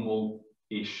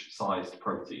 normal-ish sized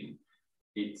protein.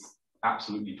 It's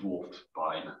absolutely dwarfed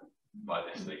by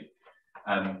this thing.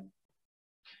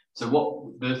 So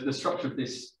what the structure of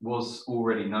this was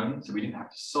already known, so we didn't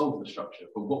have to solve the structure.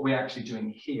 But what we're actually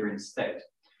doing here instead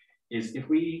is if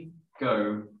we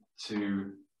go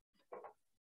to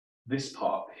this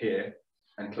part here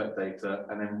and collect data,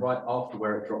 and then right after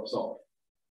where it drops off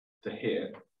to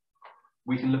here,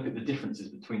 we can look at the differences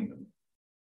between them.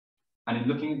 And in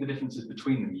looking at the differences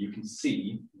between them, you can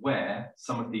see where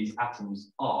some of these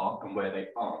atoms are and where they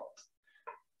aren't.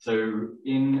 So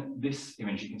in this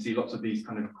image, you can see lots of these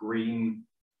kind of green,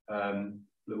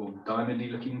 little diamond-y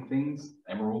looking things,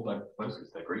 emerald, I suppose,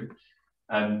 because they're green.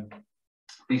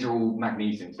 These are all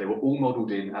magnesiums. They were all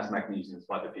modelled in as magnesiums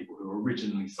by the people who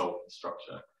originally solved the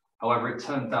structure. However, it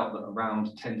turns out that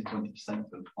around 10 to 20% of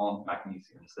them aren't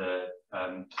magnesiums, they're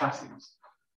potassiums.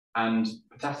 And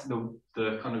potassium,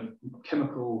 the kind of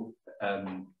chemical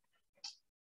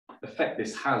effect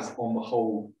this has on the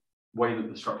whole way that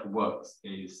the structure works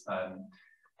is,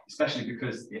 especially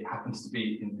because it happens to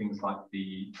be in things like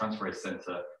the transferase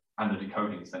center and the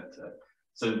decoding center.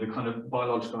 So the kind of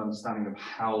biological understanding of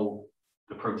how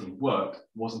the protein worked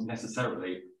wasn't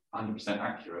necessarily 100%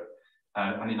 accurate.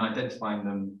 And in identifying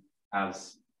them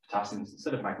as potassiums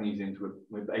instead of magnesiums,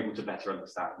 we're able to better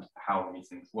understand how these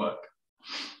things work.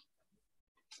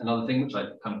 Another thing which I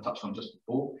kind of touched on just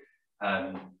before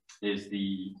is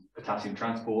the potassium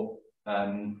transport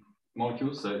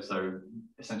molecules. So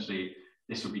essentially,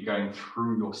 this would be going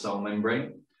through your cell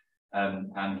membrane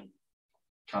and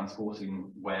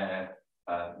transporting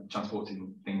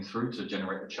things through to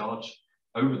generate a charge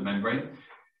over the membrane.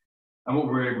 And what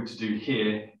we're able to do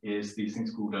here is these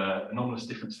things called anomalous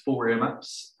difference Fourier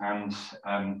maps. And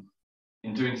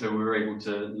in doing so, we were able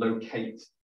to locate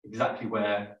exactly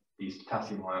where these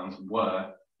potassium ions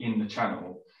were in the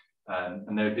channel.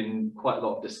 And there had been quite a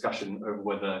lot of discussion over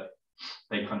whether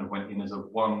they kind of went in as a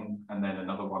one and then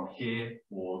another one here,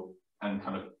 and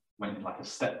kind of went in like a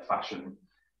step fashion.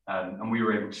 And we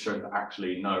were able to show that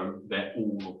actually, no, they're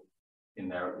all in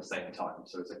there at the same time.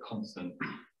 So it's a constant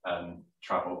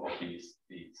travel of these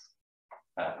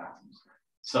atoms.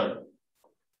 So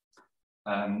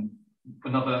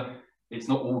it's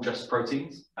not all just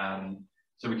proteins.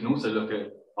 So we can also look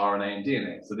at RNA and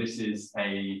DNA. So this is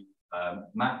a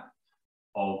map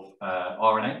of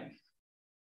RNA,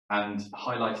 and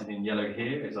highlighted in yellow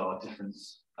here is our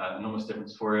anomalous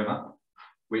difference Fourier map,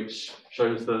 which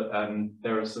shows that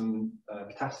there are some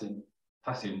potassium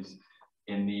potassiums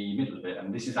in the middle of it,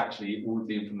 and this is actually all of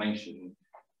the information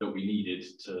that we needed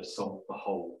to solve the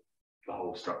whole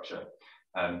structure.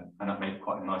 And that made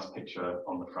quite a nice picture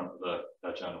on the front of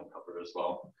the journal cover as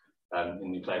well,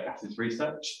 in nucleic acids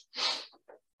research.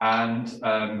 And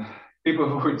people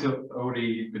have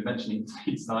already been mentioning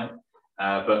it tonight,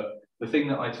 but the thing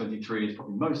that I-23 is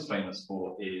probably most famous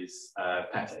for is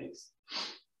PETase.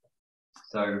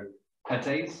 So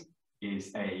PETase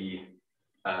is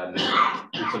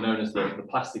also known as the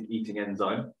plastic eating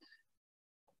enzyme,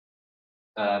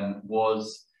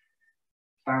 was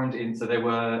found in, so there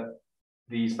were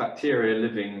these bacteria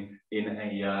living in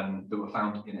that were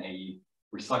found in a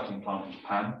recycling plant in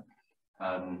Japan,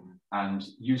 and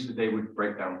usually they would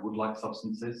break down wood-like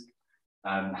substances.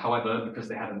 However, because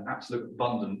they had an absolute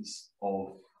abundance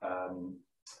of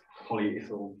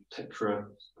polyethyl tetra,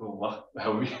 or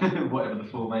whatever the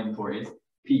full name for it is,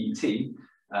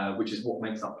 PET, which is what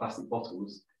makes up plastic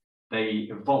bottles, they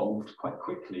evolved quite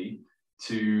quickly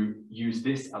to use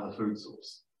this as a food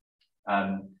source.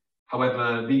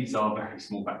 However, these are very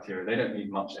small bacteria. They don't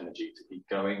need much energy to keep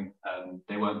going.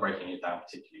 They weren't breaking it down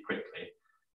particularly quickly.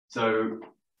 So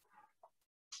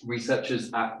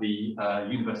researchers at the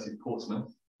University of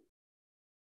Portsmouth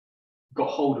got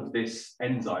hold of this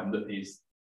enzyme that is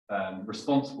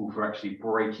responsible for actually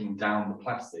breaking down the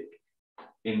plastic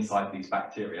inside these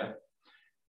bacteria.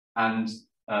 And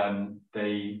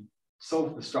they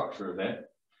solved the structure of it,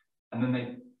 and then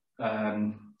they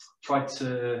tried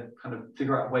to kind of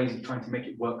figure out ways of trying to make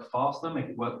it work faster, make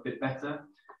it work a bit better.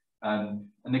 And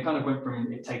they kind of went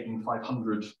from it taking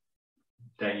 500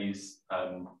 days,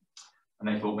 and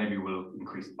they thought maybe we'll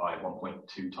increase it by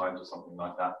 1.2 times or something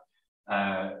like that.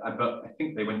 But I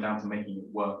think they went down to making it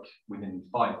work within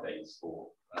 5 days for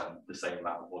the same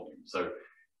amount of volume. So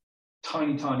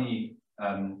tiny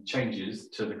changes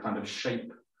to the kind of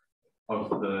shape of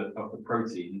the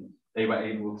protein, they were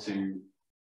able to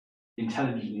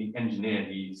intelligently engineer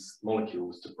these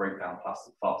molecules to break down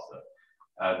plastic faster.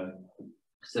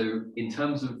 So in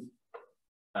terms of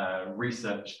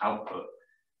research output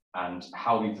and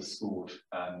how these are scored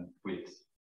with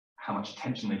how much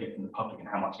attention they get from the public and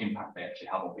how much impact they actually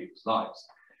have on people's lives,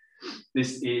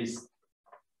 this is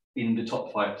in the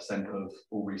top 5% of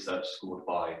all research scored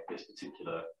by this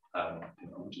particular,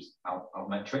 which is our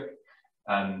metric.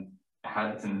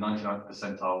 It's in the 99th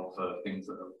percentile for things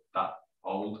that are that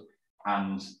old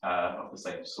and of the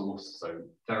same source, so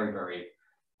very, very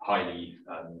highly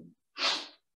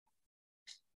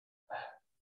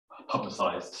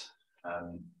publicized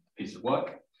piece of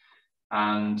work,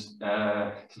 and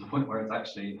to the point where it's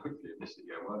actually, hopefully this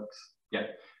video works, yeah.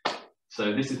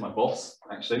 So this is my boss,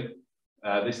 actually.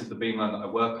 This is the beamline that I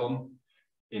work on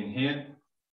in here.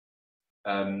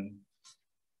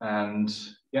 And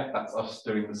yeah, that's us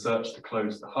doing the search to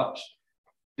close the hutch.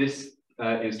 This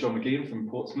is John McGeehan from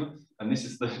Portsmouth, and this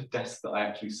is the desk that I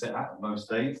actually sit at most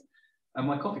days, and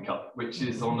my coffee cup, which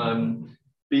is on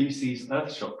BBC's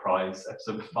Earthshot Prize,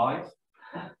 episode 5.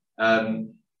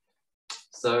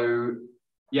 So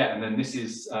yeah, and then this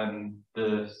is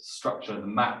the structure, the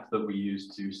map that we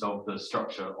use to solve the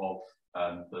structure of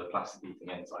the plastic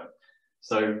eating enzyme.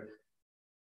 So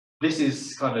this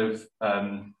is kind of,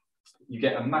 you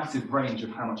get a massive range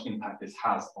of how much impact this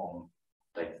has on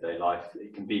day-to-day life.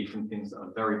 It can be from things that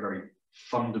are very, very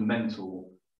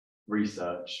fundamental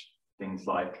research, things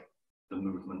like the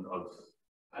movement of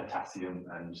potassium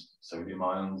and sodium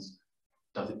ions.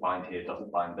 Does it bind here? Does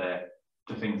it bind there?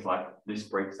 To things like this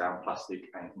breaks down plastic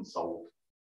and can solve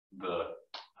the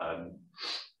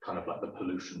kind of like the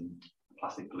pollution,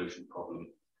 plastic pollution problem.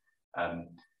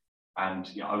 And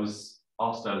yeah, I was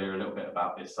asked earlier a little bit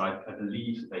about this. So I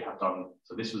believe they have done,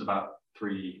 so this was about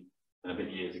 3 and a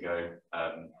bit years ago,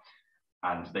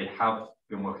 and they have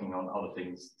been working on other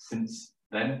things since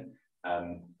then,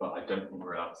 but I don't think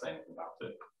we're allowed to say anything about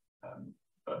it.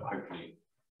 But hopefully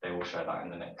they will share that in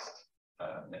the next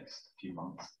few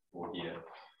months or year.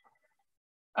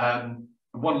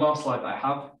 One last slide that I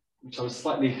have, which I was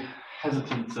slightly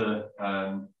hesitant to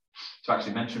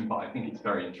actually mention, but I think it's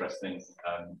very interesting,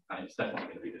 and it's definitely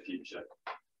going to be the future.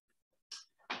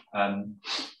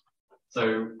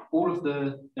 So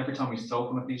every time we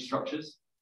solve one of these structures,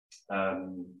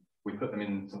 we put them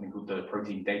in something called the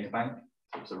protein data bank.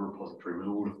 So it's a repository with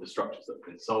all of the structures that have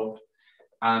been solved.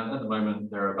 And at the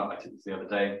moment, there are about, I think it was the other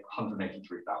day,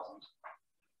 183,000.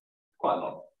 Quite a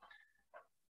lot.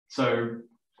 So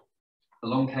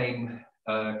along came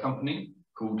a company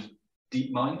called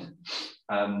DeepMind,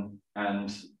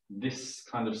 and this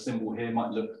kind of symbol here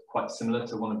might look quite similar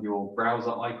to one of your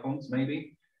browser icons,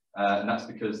 maybe. And that's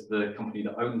because the company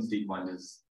that owns DeepMind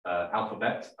is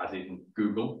alphabet, as in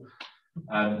Google.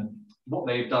 What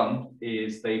they've done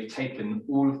is they've taken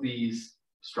all of these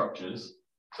structures,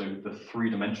 so the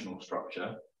three-dimensional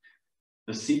structure,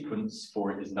 the sequence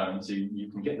for it is known, so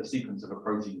you can get the sequence of a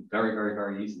protein very, very,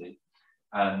 very easily.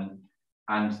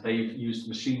 And they've used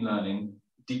machine learning,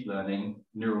 deep learning,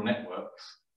 neural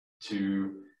networks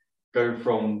to go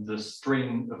from the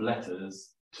string of letters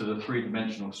to the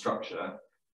three-dimensional structure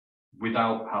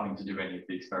without having to do any of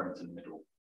the experiments in the middle,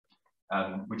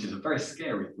 which is a very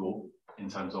scary thought in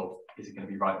terms of, is it going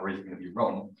to be right or is it going to be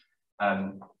wrong?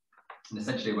 And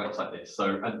essentially it works like this.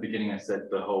 So at the beginning I said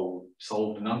the whole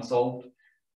solved and unsolved.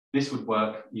 This would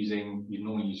work using, you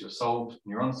normally use your solved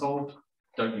and your unsolved.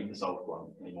 Don't need the solved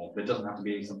one anymore. There doesn't have to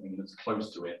be something that's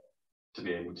close to it to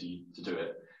be able to do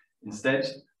it. Instead,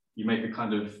 you make a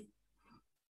kind of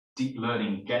deep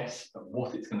learning guess at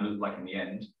what it's going to look like in the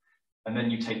end. And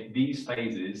then you take these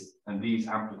phases and these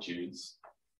amplitudes,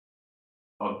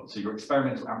 so your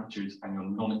experimental amplitudes and your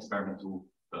non-experimental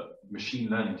but machine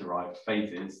learning derived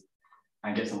phases,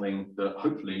 and get something that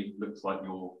hopefully looks like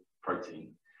your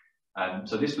protein.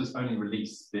 So this was only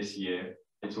released this year.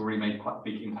 It's already made quite a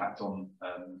big impact on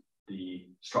the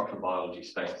structural biology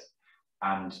space.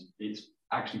 And it's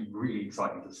actually really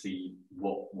exciting to see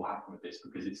what will happen with this,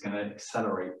 because it's going to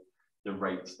accelerate the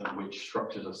rate at which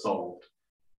structures are solved.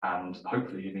 And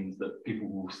hopefully it means that people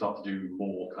will start to do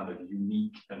more kind of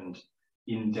unique and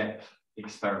in-depth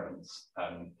experiments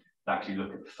that actually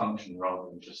look at function rather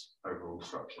than just overall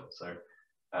structure. So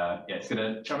yeah, it's going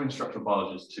to challenge structural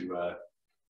biologists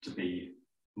to be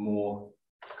more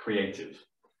creative.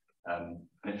 And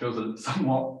it feels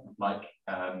somewhat like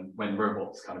when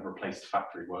robots kind of replaced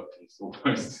factory workers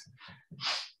almost.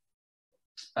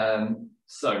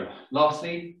 So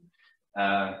lastly,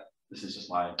 this is just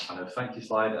my kind of thank you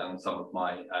slide and some of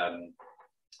my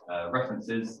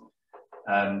references.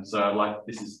 So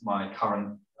this is my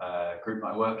current group that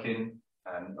I work in,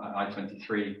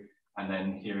 I23, and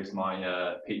then here is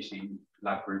my PhD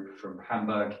lab group from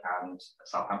Hamburg and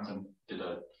Southampton. Did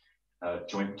a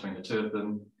joint between the two of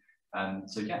them.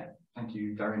 So yeah, thank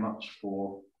you very much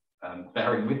for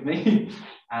bearing with me,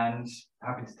 and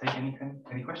happy to take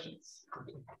any questions.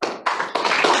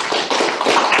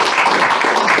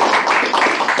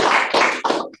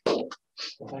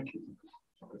 Well, thank you.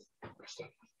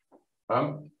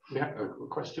 We have a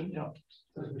question, yeah.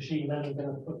 Is machine learning going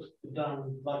to put the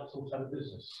down light source out of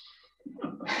business?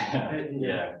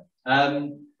 Yeah.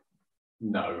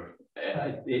 No,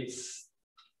 it's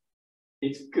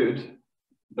good,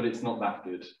 but it's not that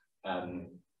good.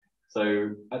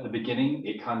 So at the beginning,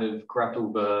 it kind of grabbed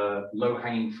all the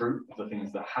low-hanging fruit of the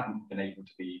things that hadn't been able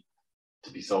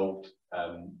to be solved,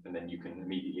 and then you can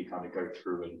immediately kind of go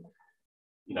through and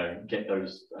get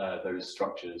those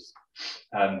structures.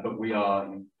 But we are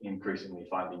increasingly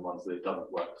finding ones that it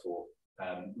doesn't work for.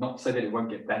 Not to say that it won't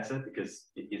get better, because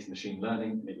it is machine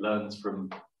learning. It learns from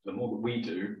the more that we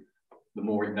do, the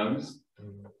more it knows.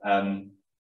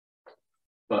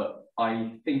 But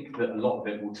I think that a lot of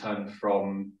it will turn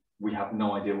from we have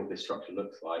no idea what this structure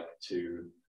looks like to,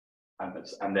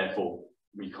 and therefore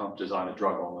we can't design a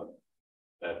drug on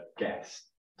a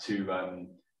guess, to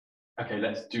okay,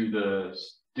 let's do the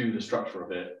structure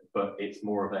of it, but it's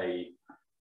more of a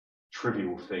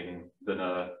trivial thing than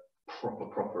a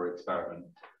proper experiment.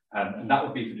 And that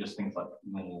would be for just things like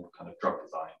normal kind of drug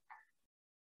design.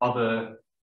 Other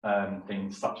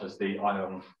things such as the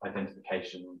ion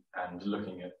identification and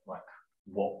looking at like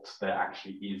what there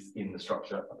actually is in the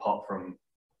structure apart from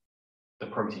the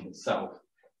protein itself,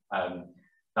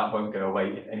 that won't go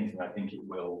away. If anything, I think it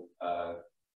will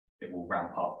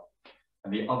ramp up.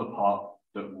 And the other part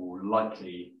that will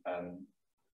likely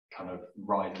kind of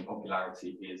rise in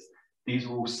popularity is these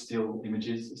are all still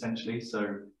images essentially.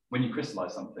 So when you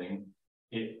crystallize something,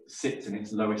 it sits in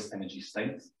its lowest energy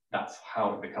state. That's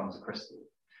how it becomes a crystal.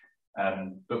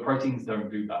 But proteins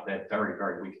don't do that. They're very,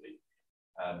 very wiggly.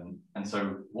 And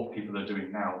so what people are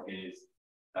doing now is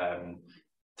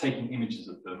taking images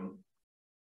of them,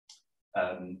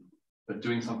 but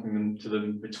doing something to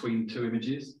them between two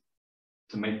images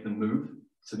to make them move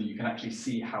so that you can actually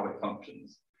see how it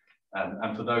functions.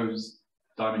 And for those,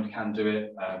 Diamond can do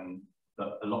it,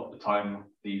 but a lot of the time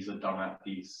these are done at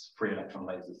these free electron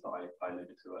lasers that I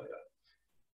alluded to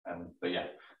earlier. But yeah,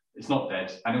 it's not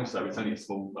dead, and also it's only a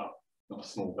small, well, not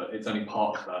small, but it's only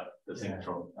part of the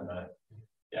synchrotron. And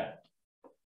yeah.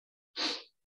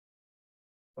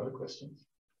 Other questions?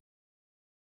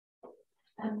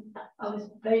 I was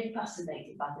very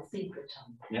fascinated by the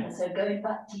synchrotron. Yeah. And so going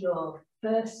back to your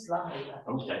first slide,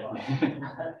 Okay.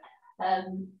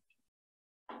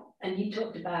 And you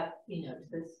talked about, you know,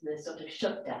 the sort of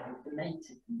shutdown, the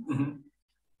maintenance. Mm-hmm.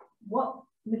 What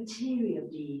material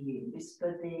do you use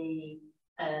for the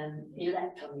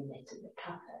electron emitter, the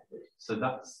cathode? So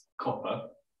that's copper,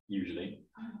 usually.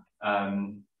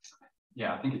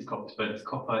 Yeah, I think it's copper, but it's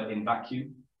copper in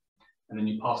vacuum. And then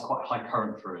you pass quite high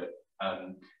current through it,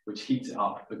 which heats it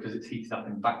up. Because it's heated up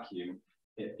in vacuum,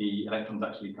 the electrons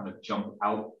actually kind of jump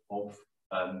out of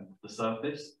the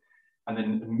surface. And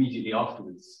then immediately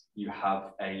afterwards, you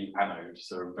have a anode,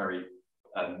 so a very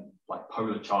like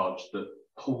polar charge that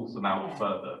pulls them out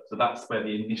further. So that's where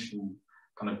the initial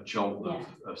kind of jolt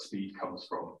of speed comes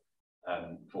from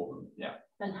for them. Yeah.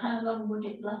 And how long would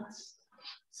it last?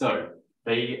 So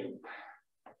they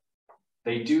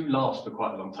do last for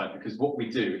quite a long time, because what we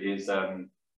do is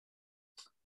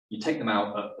you take them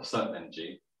out at a certain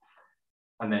energy,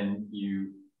 and then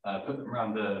you put them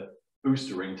around the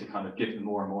booster ring to kind of give them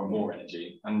more and more and more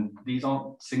energy. And these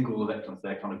aren't single electrons,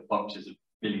 they're kind of bunches of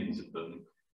billions of them,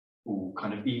 all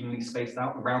kind of evenly spaced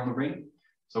out around the ring,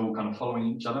 so all kind of following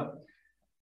each other.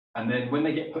 And then when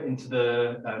they get put into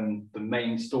the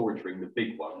main storage ring, the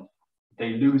big one,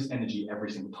 they lose energy every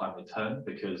single time they turn,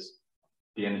 because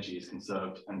the energy is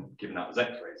conserved and given out as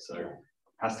X-rays, so it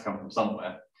has to come from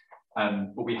somewhere.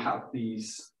 But we have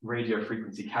these radio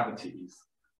frequency cavities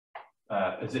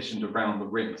positioned around the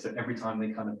ring, so every time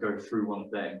they kind of go through one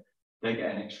of them, they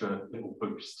get an extra little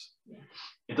boost.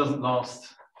 It doesn't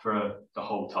last for the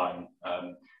whole time.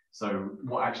 So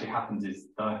what actually happens is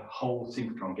the whole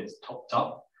synchrotron gets topped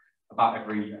up about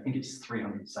every, I think it's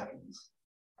 300 seconds.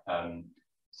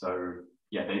 So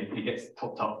yeah, it gets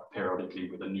topped up periodically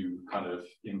with a new kind of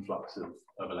influx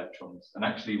of electrons. And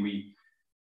actually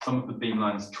some of the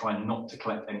beamlines try not to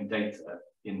collect any data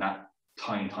in that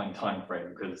tiny time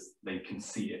frame, because they can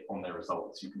see it on their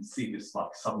results. You can see this like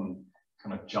sudden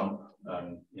kind of jump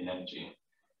in energy.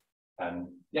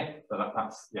 Yeah, but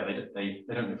that's, yeah, they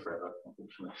don't live forever,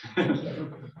 unfortunately.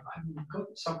 I've got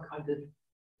some kind of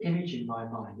image in my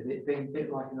mind of it being a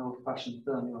bit like an old-fashioned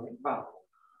thermionic valve,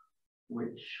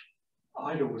 which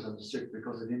I'd always understood,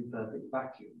 because of imperfect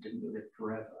vacuum, didn't live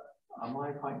forever. Am I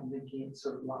right in thinking it's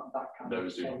sort of like that kind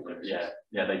Those of? do not live,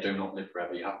 yeah, they do not live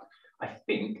forever. You have to, I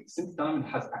think, since Diamond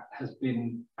has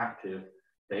been active,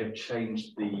 they have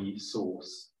changed the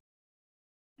source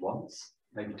once,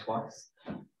 maybe twice.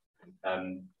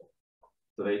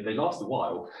 So they last a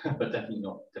while, but definitely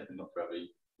not forever.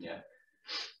 Yeah.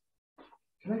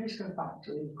 Can I just go back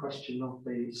to the question of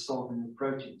the solving of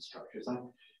protein structures? I'm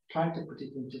trying to put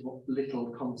it into what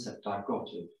little concept I've got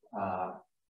of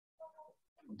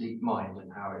deep mind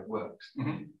and how it works.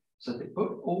 Mm-hmm. So they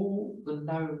put all the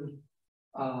known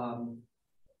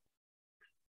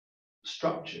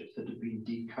structures that have been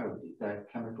decoded, their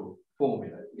chemical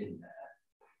formula in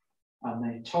there, and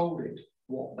they told it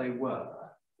what they were,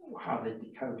 how they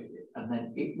decoded it, and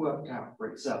then it worked out for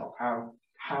itself how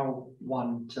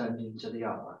one turned into the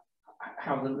other,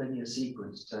 how the linear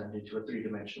sequence turned into a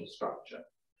three-dimensional structure.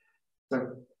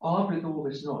 So armed with all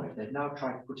this knowledge, they've now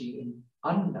tried putting in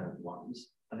unknown ones,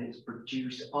 and it's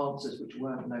produced answers which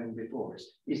weren't known before.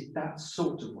 Is that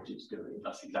sort of what it's doing?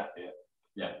 That's exactly it.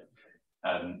 Yeah.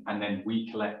 And then we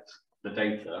collect the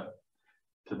data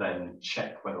to then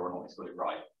check whether or not it's got it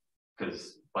right.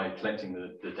 Because by collecting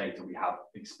the data, we have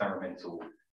experimental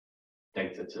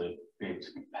data to be able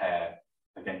to compare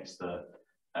against the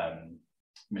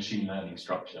machine learning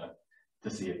structure to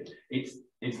see if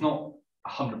it's not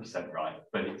 100% right,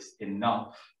 but it's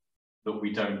enough that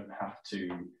we don't have to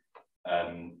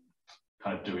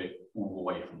kind of do it all the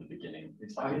way from the beginning.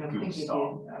 It's like a good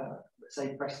start.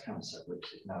 Say breast cancer,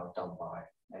 which is now done by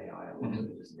AI, a lot of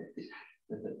it, isn't it?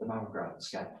 The mammogram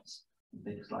scans and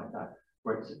things like that,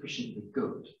 where it's sufficiently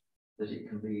good that it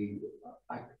can be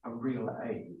a real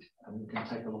aid and can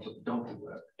take a lot of donkey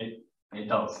work. It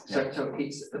does. Yeah. So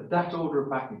it's that order of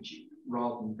magnitude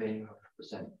rather than being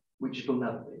 100%, which it will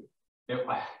never be. No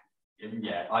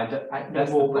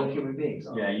more than human beings.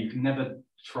 Yeah, you can never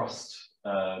trust.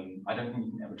 I don't think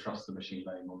you can ever trust the machine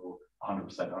learning model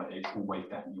 100%. It's always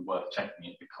definitely worth checking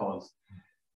it, because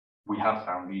we have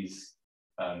found these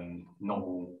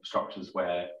novel structures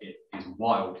where it is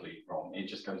wildly wrong. It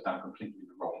just goes down completely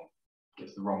wrong,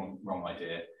 gets the wrong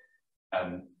idea.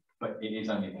 But it is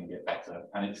only going to get better,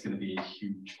 and it's going to be a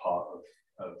huge part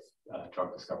of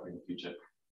drug discovery in the future,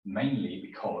 mainly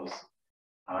because,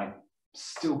 and I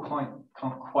still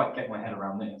can't quite get my head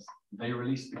around this, they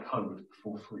released the code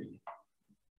for free.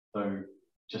 So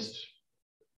just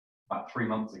about 3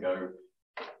 months ago,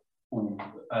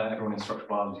 everyone in structural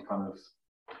biology kind of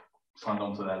signed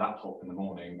onto their laptop in the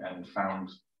morning and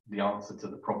found the answer to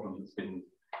the problem that's been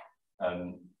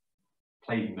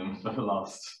plaguing them for the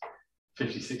last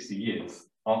 50, 60 years.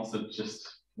 Answer just,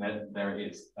 there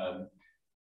it is.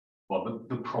 Well,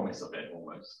 the promise of it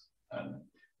almost.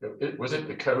 Was it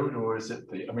the code, or is it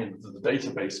the, I mean, the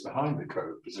database behind the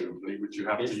code, presumably, which you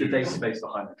have to use? It's the database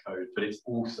behind the code, but it's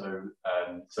also,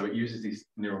 so it uses these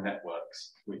neural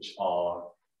networks, which are,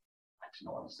 I do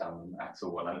not understand them at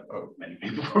all, and I know many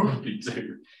people probably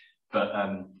do, but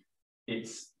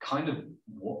it's kind of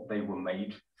what they were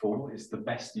made for. It's the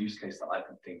best use case that I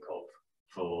can think of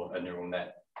for a neural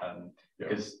net,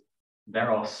 because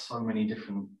there are so many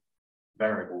different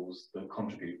variables that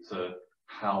contribute to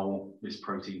how this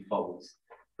protein folds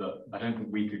that I don't think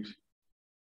we could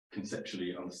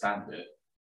conceptually understand it,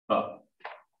 but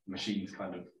machines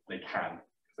kind of, they can,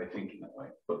 because they think in that way.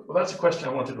 Well, that's a question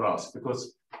I wanted to ask,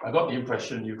 because I got the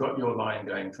impression you've got your line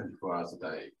going 24 hours a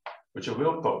day, which a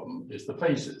real problem is the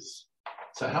phases.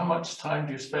 So how much time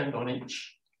do you spend on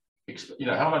each,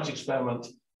 how much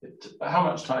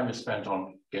time is spent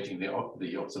on getting the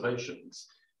observations,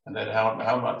 and then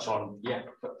how much on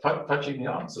fetching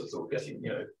the answers or getting,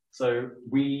 So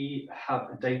we have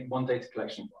one data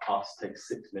collection for us takes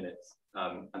 6 minutes,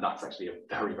 and that's actually a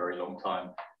very, very long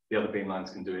time. The other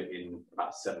beamlines can do it in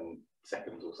about 7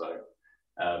 seconds or so.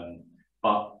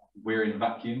 But we're in a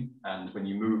vacuum, and when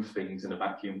you move things in a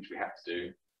vacuum, which we have to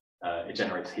do, it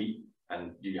generates heat,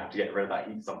 and you have to get rid of that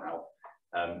heat somehow.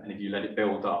 And if you let it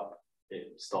build up,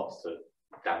 it starts to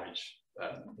damage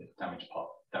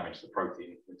the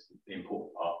protein, which is the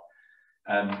important part.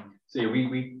 So yeah,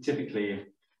 we typically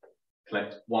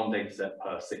collect one data set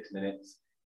per 6 minutes,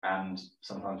 and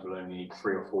sometimes we'll only need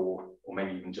 3 or 4, or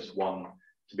maybe even just 1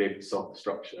 to be able to solve the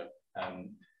structure.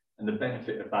 And the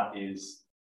benefit of that is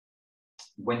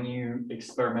when you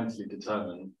experimentally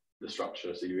determine the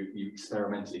structure, so you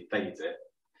experimentally phase it,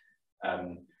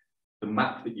 the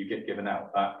map that you get given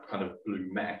out, that kind of blue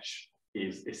mesh,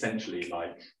 is essentially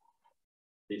like,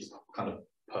 it's kind of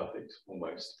perfect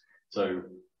almost. So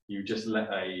you just let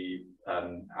a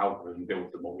algorithm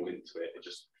build the model into it, it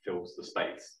just fills the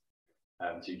space.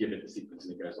 So you give it the sequence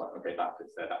and it goes like, okay, that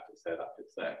fits there, that fits there, that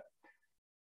fits there.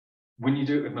 When you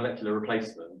do it with molecular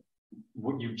replacement,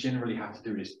 what you generally have to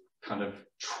do is kind of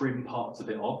trim parts of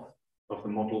it off, of the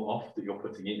model off that you're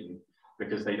putting in,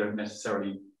 because they don't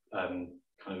necessarily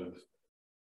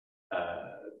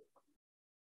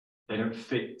they don't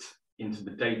fit into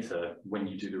the data when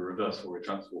you do the reverse Fourier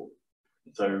transform.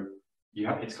 So you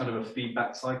have, it's kind of a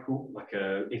feedback cycle, like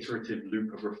a iterative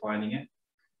loop of refining it.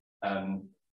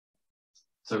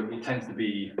 So it tends to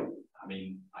be, I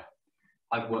mean,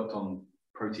 I've worked on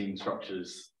protein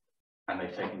structures and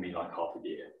they've taken me like half a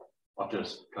year of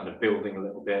just kind of building a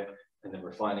little bit and then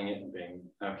refining it and being,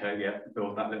 okay, yeah,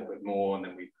 build that little bit more, and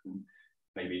then we can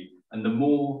maybe, and the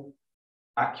more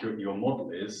accurate your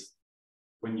model is,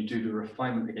 when you do the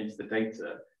refinement against the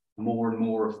data, more and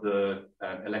more of the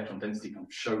electron density kind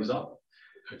of shows up.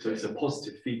 Okay. So it's a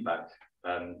positive feedback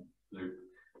loop.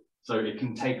 So it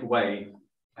can take away,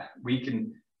 we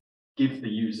can give the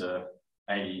user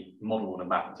a model and a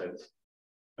map that's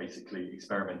basically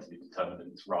experimentally determined that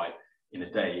it's right in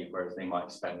a day, whereas they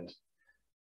might spend,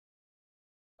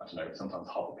 I don't know, sometimes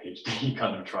half a PhD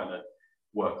kind of trying to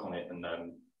work on it. And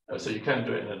so you can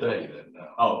do it in a day then?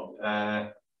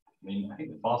 I mean, I think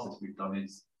the fastest we've done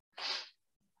is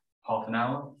half an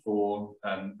hour for,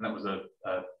 that was a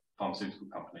pharmaceutical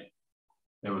company.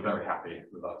 They were very happy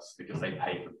with us because they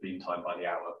pay for beam time by the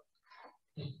hour.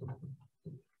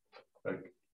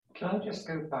 Okay. Can I just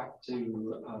go back to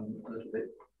a little bit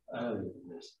earlier than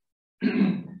this?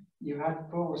 You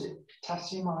had, what was it,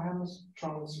 potassium ions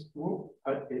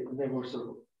they were sort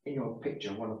of in your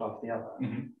picture, one above the other,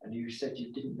 and you said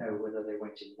you didn't know whether they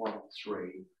went in 1,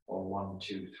 3, or 1,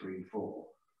 2, 3, 4.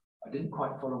 I didn't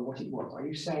quite follow what it was. Are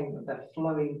you saying that they're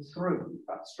flowing through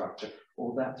that structure,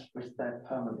 or that's they're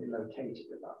permanently located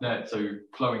with that? No, so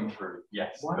flowing through,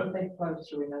 yes. Why do they flow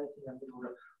through in anything under the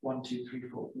order 1, 2, 3,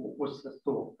 4? What was the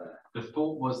thought there? The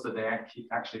thought was that they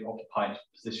actually occupied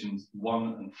positions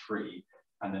 1 and 3,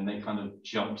 and then they kind of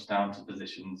jumped down to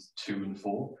positions 2 and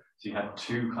 4. So you had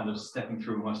 2 kind of stepping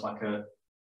through almost like a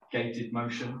gated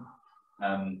motion.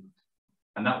 And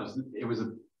that was, it was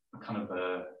a kind of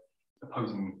a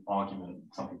opposing argument.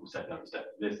 Some people said no, it's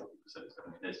definitely this, some people said it's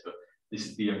definitely this, but this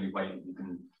is the only way that you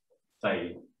can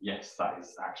say, yes, that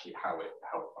is actually how it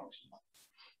functions.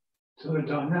 So they're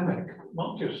dynamic,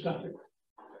 not just static.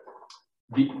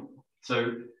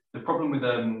 So the problem with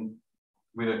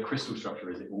a crystal structure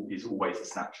is it is always a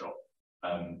snapshot.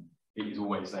 It is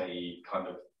always a kind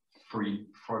of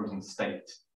frozen state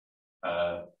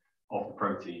of the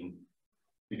protein,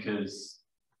 because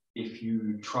if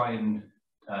you try and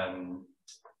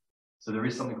So there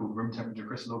is something called room temperature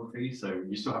crystallography. So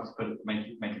you still have to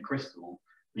make a crystal,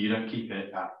 but you don't keep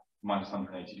it at minus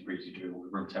 180 degrees. You do it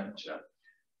with room temperature.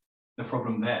 The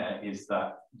problem there is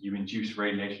that you induce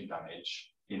radiation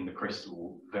damage in the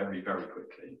crystal very, very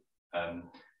quickly.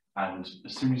 And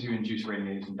as soon as you induce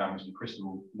radiation damage in the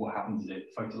crystal, what happens is it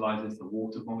photolyzes the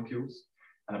water molecules,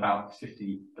 and about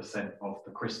 50% of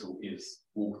the crystal is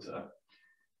water.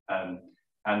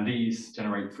 And these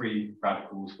generate free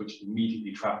radicals which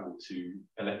immediately travel to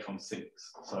electron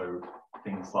sinks. So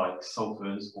things like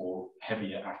sulfurs or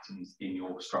heavier atoms in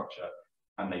your structure,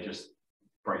 and they just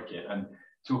break it. And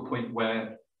to a point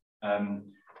where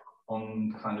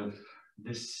on kind of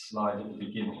this slide at the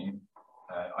beginning,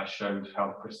 I showed how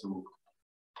the crystal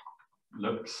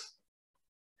looks.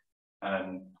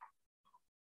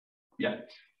 Yeah,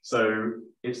 so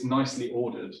it's nicely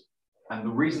ordered. And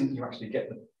the reason you actually get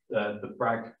the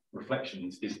Bragg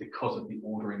reflections is because of the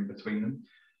ordering between them.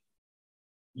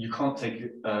 You can't take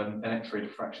an X-ray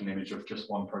diffraction image of just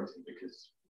one protein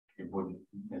because it wouldn't,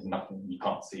 there's nothing, you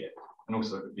can't see it. And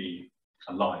also it would be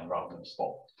a line rather than a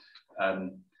spot.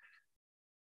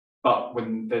 But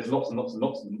when there's lots and lots and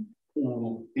lots of them,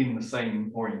 all in the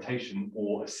same orientation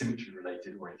or a symmetry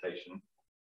related orientation,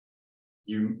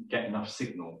 you get enough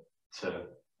signal to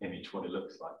image what it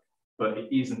looks like. But it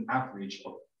is an average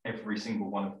of every single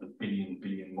one of the billion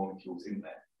molecules in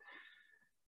there.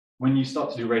 When you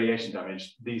start to do radiation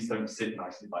damage, these don't sit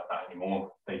nicely like that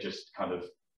anymore. They just kind of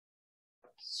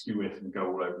skew it and go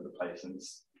all over the place. And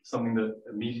it's something that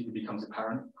immediately becomes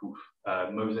apparent called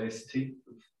mosaicity,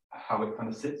 how it kind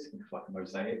of sits, it's like a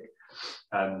mosaic.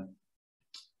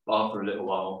 But after a little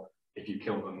while, if you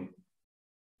kill them,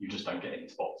 you just don't get any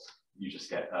spots. You just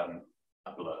get a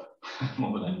blur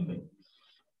more than anything.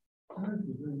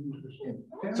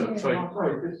 So, sorry, I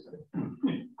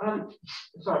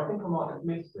think I might have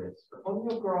missed this, but on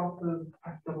your graph of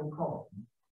double con,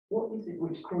 what is it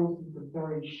which causes the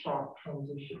very sharp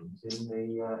transitions in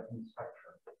the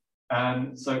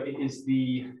spectrum? So it is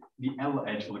the L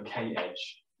edge or the K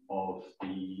edge of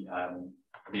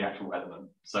the actual element.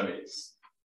 So it's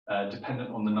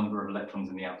dependent on the number of electrons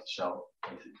in the outer shell,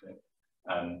 basically.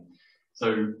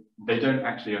 So they don't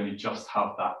actually only just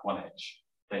have that one edge.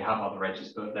 They have other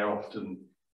edges, but they're often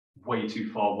way too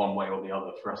far one way or the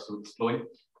other for us to exploit,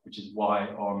 which is why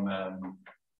on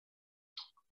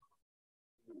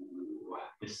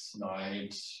this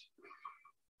slide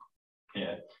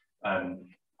here,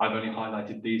 I've only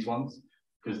highlighted these ones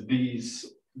because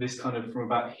this kind of from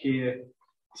about here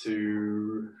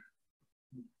to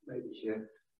maybe here,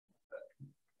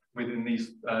 within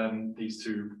these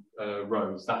two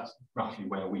rows, that's roughly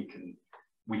where we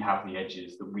have the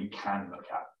edges that we can look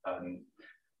at.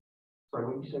 Sorry,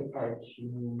 when you say edge,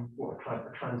 you mean what,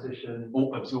 a transition?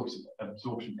 Or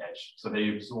absorption edge. So they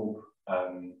absorb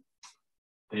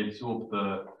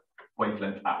the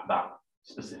wavelength at that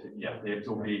specific, yeah, they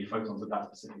absorb the photons at that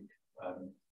specific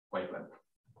wavelength.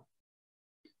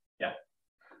 Yeah.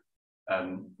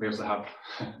 We also have,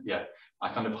 yeah, I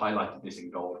kind of highlighted this in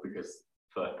gold because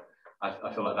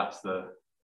I feel like that's the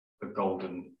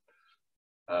golden,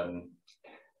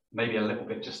 maybe a little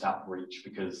bit just out of reach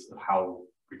because of how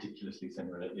ridiculously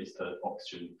similar it is to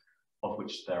oxygen, of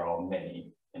which there are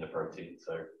many in a protein.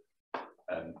 So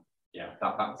yeah,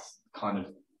 that's kind of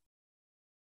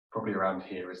probably around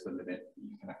here is the limit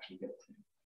you can actually get to.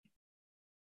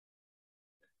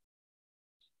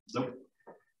 So,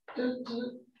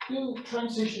 do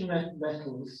transition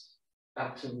metals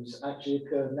atoms actually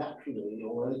occur naturally,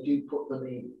 or do you put them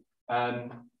in?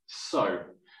 So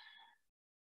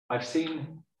I've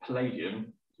seen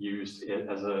palladium used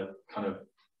as a kind of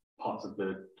parts of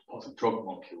drug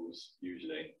molecules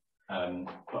usually,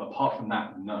 but apart from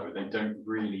that, no, they don't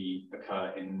really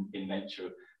occur in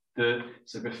nature.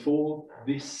 So before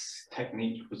this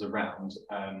technique was around,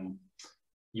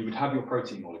 you would have your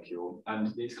protein molecule,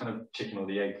 and it's kind of chicken or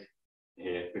the egg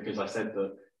here, because I said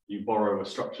that you borrow a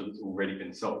structure that's already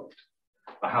been solved.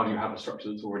 But how do you have a structure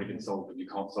that's already been solved if you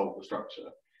can't solve the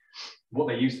structure? What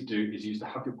they used to do is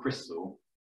have your crystal,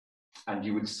 and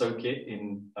you would soak it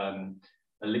in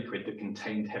a liquid that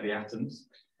contained heavy atoms,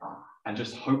 and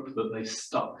just hope that they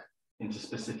stuck into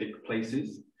specific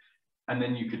places. And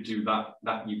then you could do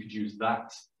you could use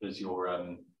that as your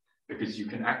because you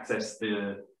can access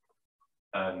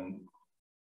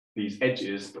these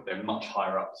edges, but they're much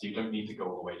higher up, so you don't need to go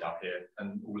all the way down here,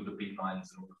 and all of the beamlines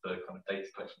and all of the kind of data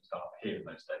collections done up here in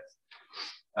those days.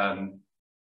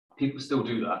 People still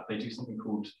do that. They do something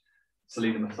called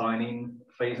selenomethionine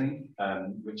phasing,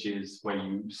 which is where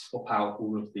you swap out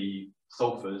all of the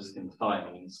sulfurs in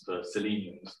thionines for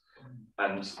seleniums,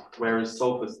 and whereas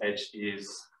sulfur's edge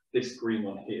is this green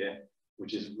one here,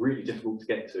 which is really difficult to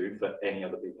get to for any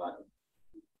other beamline.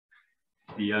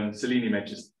 The selenium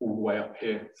edge is all the way up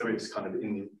here, so it's kind of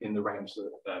in the range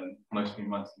that most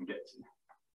beamlines can get to.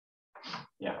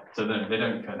 Yeah, so they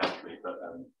don't occur naturally, but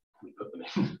we put them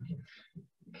in.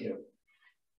 Thank you.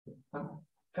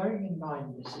 Bearing in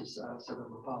mind this is sort of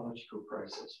a biological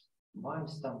process, my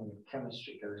understanding of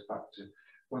chemistry goes back to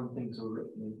when things were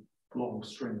written in long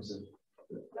strings of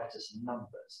letters and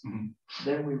numbers. Mm-hmm.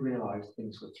 Then we realized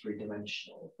things were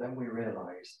three-dimensional. Then we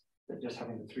realized that just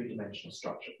having the three-dimensional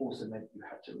structure also meant you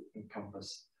had to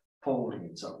encompass folding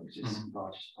in something, which is the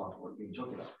largest part of what we've been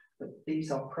talking about. But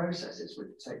these are processes which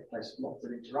take place, lots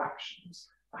of interactions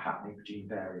are happening between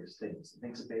various things. And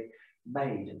things are being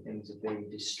made and things are being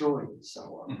destroyed and so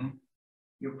on. Mm-hmm.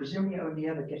 You're presumably only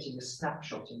ever getting a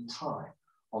snapshot in time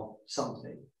of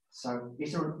something. So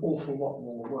is there an awful lot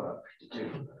more work to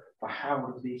do for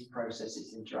how these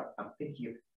processes interact? I'm thinking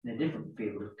of in a different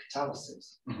field of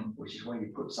catalysis, which is where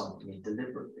you put something in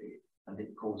deliberately and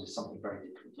it causes something very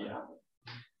different to happen.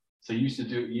 So you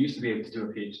used to be able to do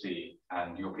a PhD,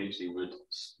 and your PhD would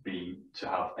be to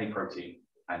have a protein,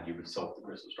 and you would solve the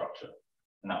crystal structure,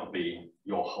 and that would be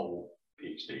your whole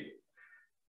PhD.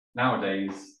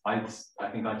 Nowadays, I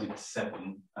think I did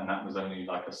 7, and that was only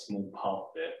like a small part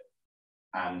of it.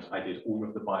 And I did all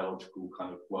of the biological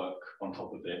kind of work on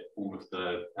top of it, all of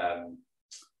the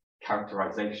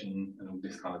characterization and all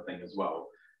this kind of thing as well.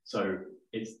 So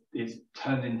it's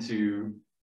turned into,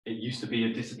 it used to be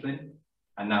a discipline,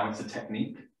 and now it's a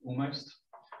technique almost.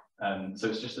 So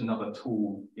it's just another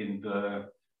tool in the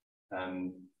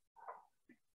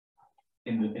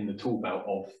tool belt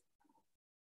of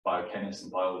biochemists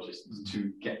and biologists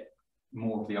to get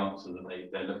more of the answer that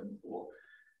they're looking for.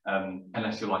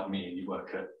 Unless you're like me and you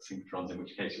work at synchrotrons, in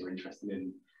which case you're interested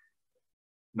in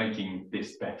making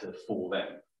this better for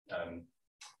them.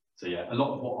 So yeah, a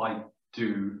lot of what I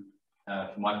do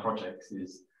for my projects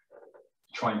is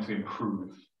trying to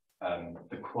improve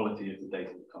the quality of the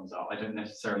data that comes out. I don't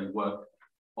necessarily work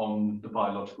on the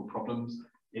biological problems.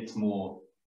 It's more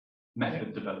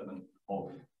method development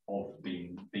of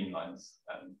beamlines.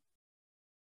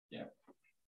 Yeah.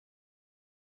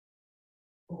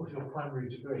 What was your primary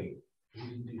degree? You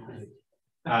didn't do physics.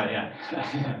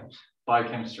 Yeah,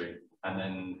 biochemistry, and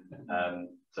then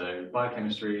so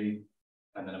biochemistry,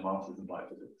 and then a master's in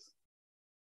biophysics.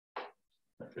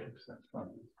 Okay, so that's fine.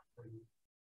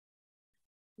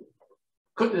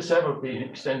 Could this ever be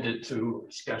extended to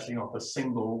scattering off a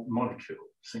single molecule,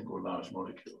 single large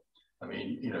molecule? I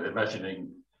mean, you know,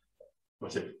 imagining,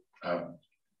 what's it,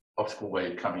 optical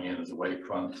wave coming in as a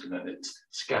wavefront, and then it's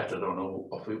scattered on all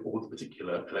the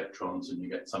particular electrons, and you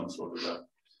get some sort of a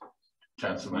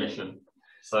transformation.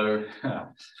 So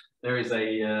there is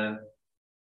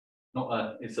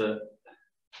it's a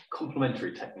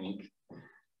complementary technique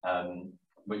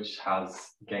which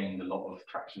has gained a lot of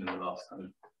traction in the last kind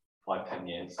of 5-10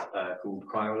 years, called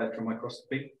cryo-electron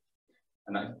microscopy,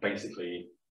 and that's basically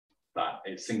that.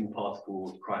 It's single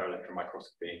particle cryo-electron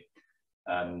microscopy.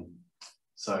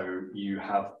 So you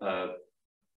have a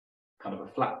kind of a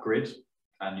flat grid,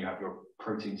 and you have your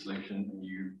protein solution, and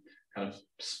you kind of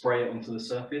spray it onto the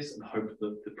surface and hope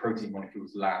that the protein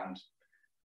molecules land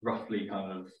roughly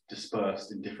kind of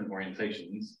dispersed in different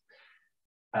orientations.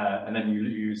 And then you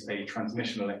use a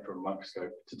transmission electron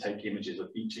microscope to take images of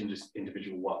each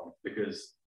individual one,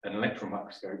 because an electron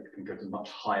microscope can go to much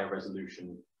higher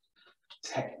resolution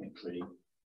technically,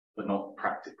 but not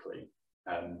practically.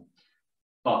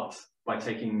 But by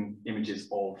taking images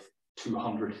of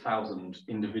 200,000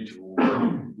 individual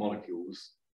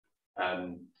molecules,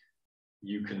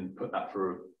 you can put that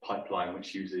through a pipeline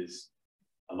which uses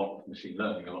a lot of machine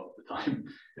learning a lot of the time,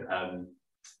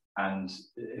 and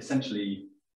essentially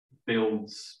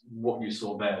builds what you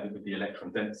saw there with the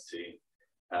electron density,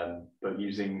 but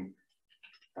using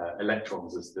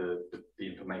electrons as the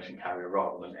information carrier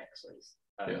rather than X-rays.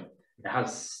 It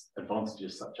has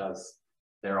advantages such as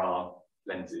there are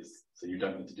lenses, so you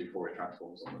don't need to do Fourier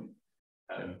transforms on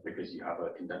them because you have a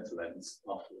condenser lens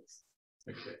afterwards.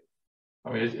 Okay.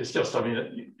 I mean, it's just, I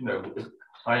mean, you know, with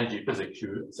high energy physics,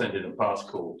 you send in a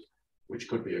particle, which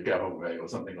could be a gamma ray or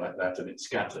something like that, and it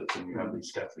scatters, and you have these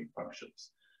scattering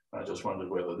functions. I just wondered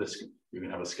whether you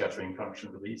can have a scattering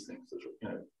function for these things, you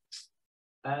know.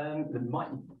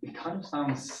 It kind of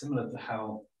sounds similar to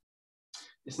how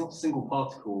it's not single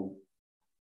particle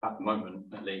at the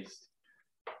moment, at least,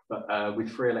 but with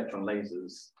free electron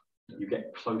lasers, you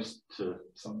get close to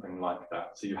something like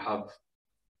that. So you have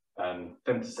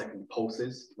femtosecond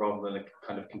pulses rather than a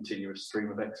kind of continuous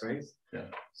stream of X-rays. Yeah.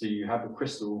 So you have a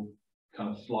crystal kind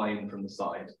of fly in from the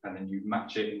side, and then you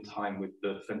match it in time with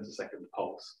the femtosecond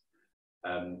pulse.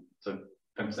 So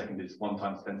femtosecond is 1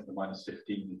 ×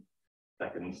 10⁻15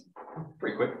 seconds,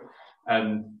 pretty quick.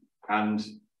 And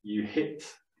you hit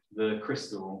the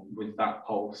crystal with that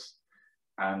pulse,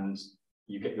 and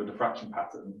you get your diffraction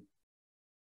pattern.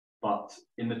 But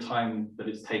in the time that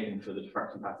it's taken for the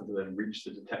diffraction pattern to then reach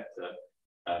the detector,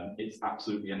 it's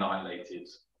absolutely annihilated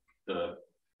the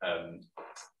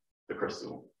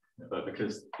crystal. But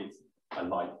because it's a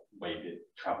light wave, it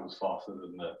travels faster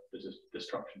than the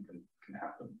destruction can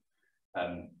happen.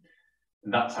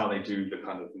 And that's how they do the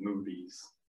kind of movies,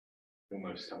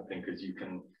 almost kind of thing, because you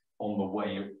can, on the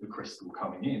way of the crystal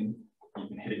coming in, you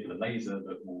can hit it with a laser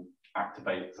that will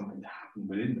activate something to happen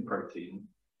within the protein,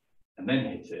 and then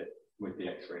hit it with the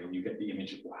X-ray, and you get the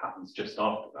image of what happens just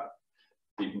after that.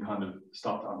 So you can kind of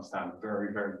start to understand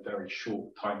very, very, very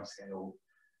short timescale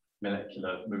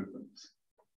molecular movements.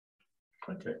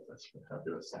 Okay, that's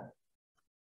fabulous.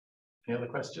 Any other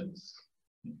questions?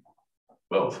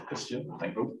 Well, Christian,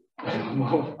 thank you.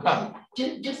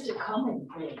 Just a comment,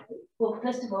 really. Well,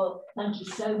 first of all, thank you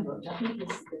so much. I think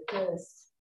this is the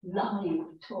first live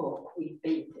talk we've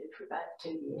been to for about 2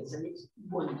 years, and it's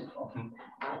wonderful.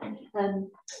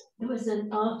 There was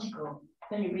an article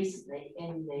very recently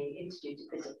in the Institute of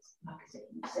Physics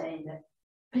magazine saying that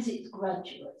physics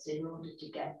graduates, in order to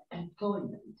get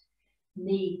employment,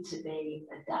 need to be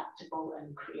adaptable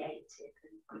and creative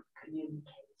and good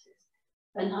communicators.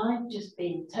 And I've just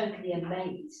been totally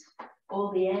amazed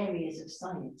all the areas of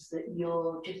science that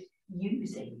you're just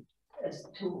using as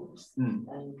tools.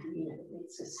 And you know,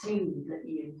 it's assumed that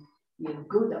you're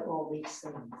good at all these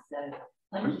things. So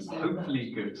thank you so much.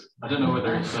 Hopefully good. I don't know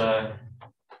whether it's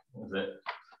what is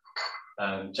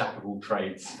it? Jack of all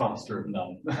trades, master of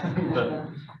none.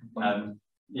 But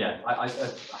yeah,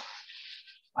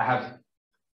 I have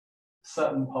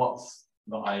certain parts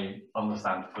that I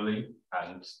understand fully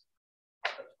and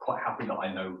quite happy that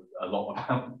I know a lot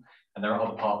about, and there are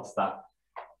other parts that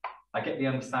I get the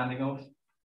understanding of,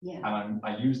 and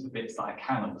I use the bits that I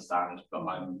can understand, but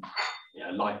I'm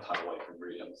a lifetime away from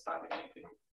really understanding anything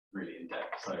really in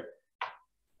depth. So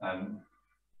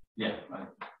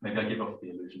maybe I give off the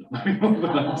illusion of knowing all of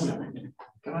that.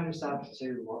 Can I just add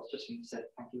to what's just been said?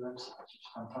 Thank you ever so much. It's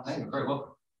fantastic. Very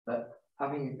well. But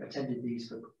having attended these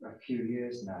for a few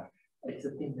years now, it's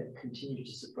the thing that continues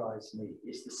to surprise me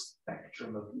is the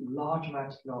spectrum of large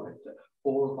amount of knowledge that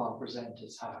all of our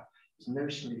presenters have. It's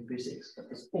notionally physics, but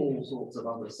there's all sorts of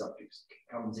other subjects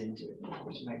that comes into it,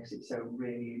 which makes it so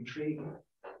really intriguing.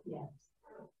 Yes.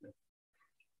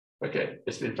 Okay,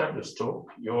 it's been a fabulous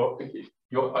talk. You're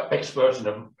expert in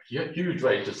a huge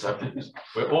range of subjects.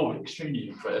 We're all extremely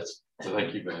impressed, so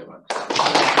thank you very much.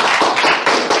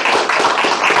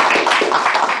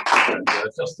 And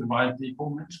just to remind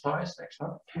people, next prize next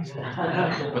month.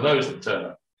 For those that turn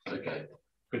up. Okay.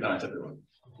 Good night, everyone.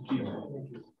 Thank you.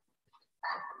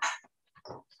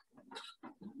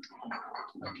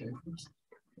 Okay.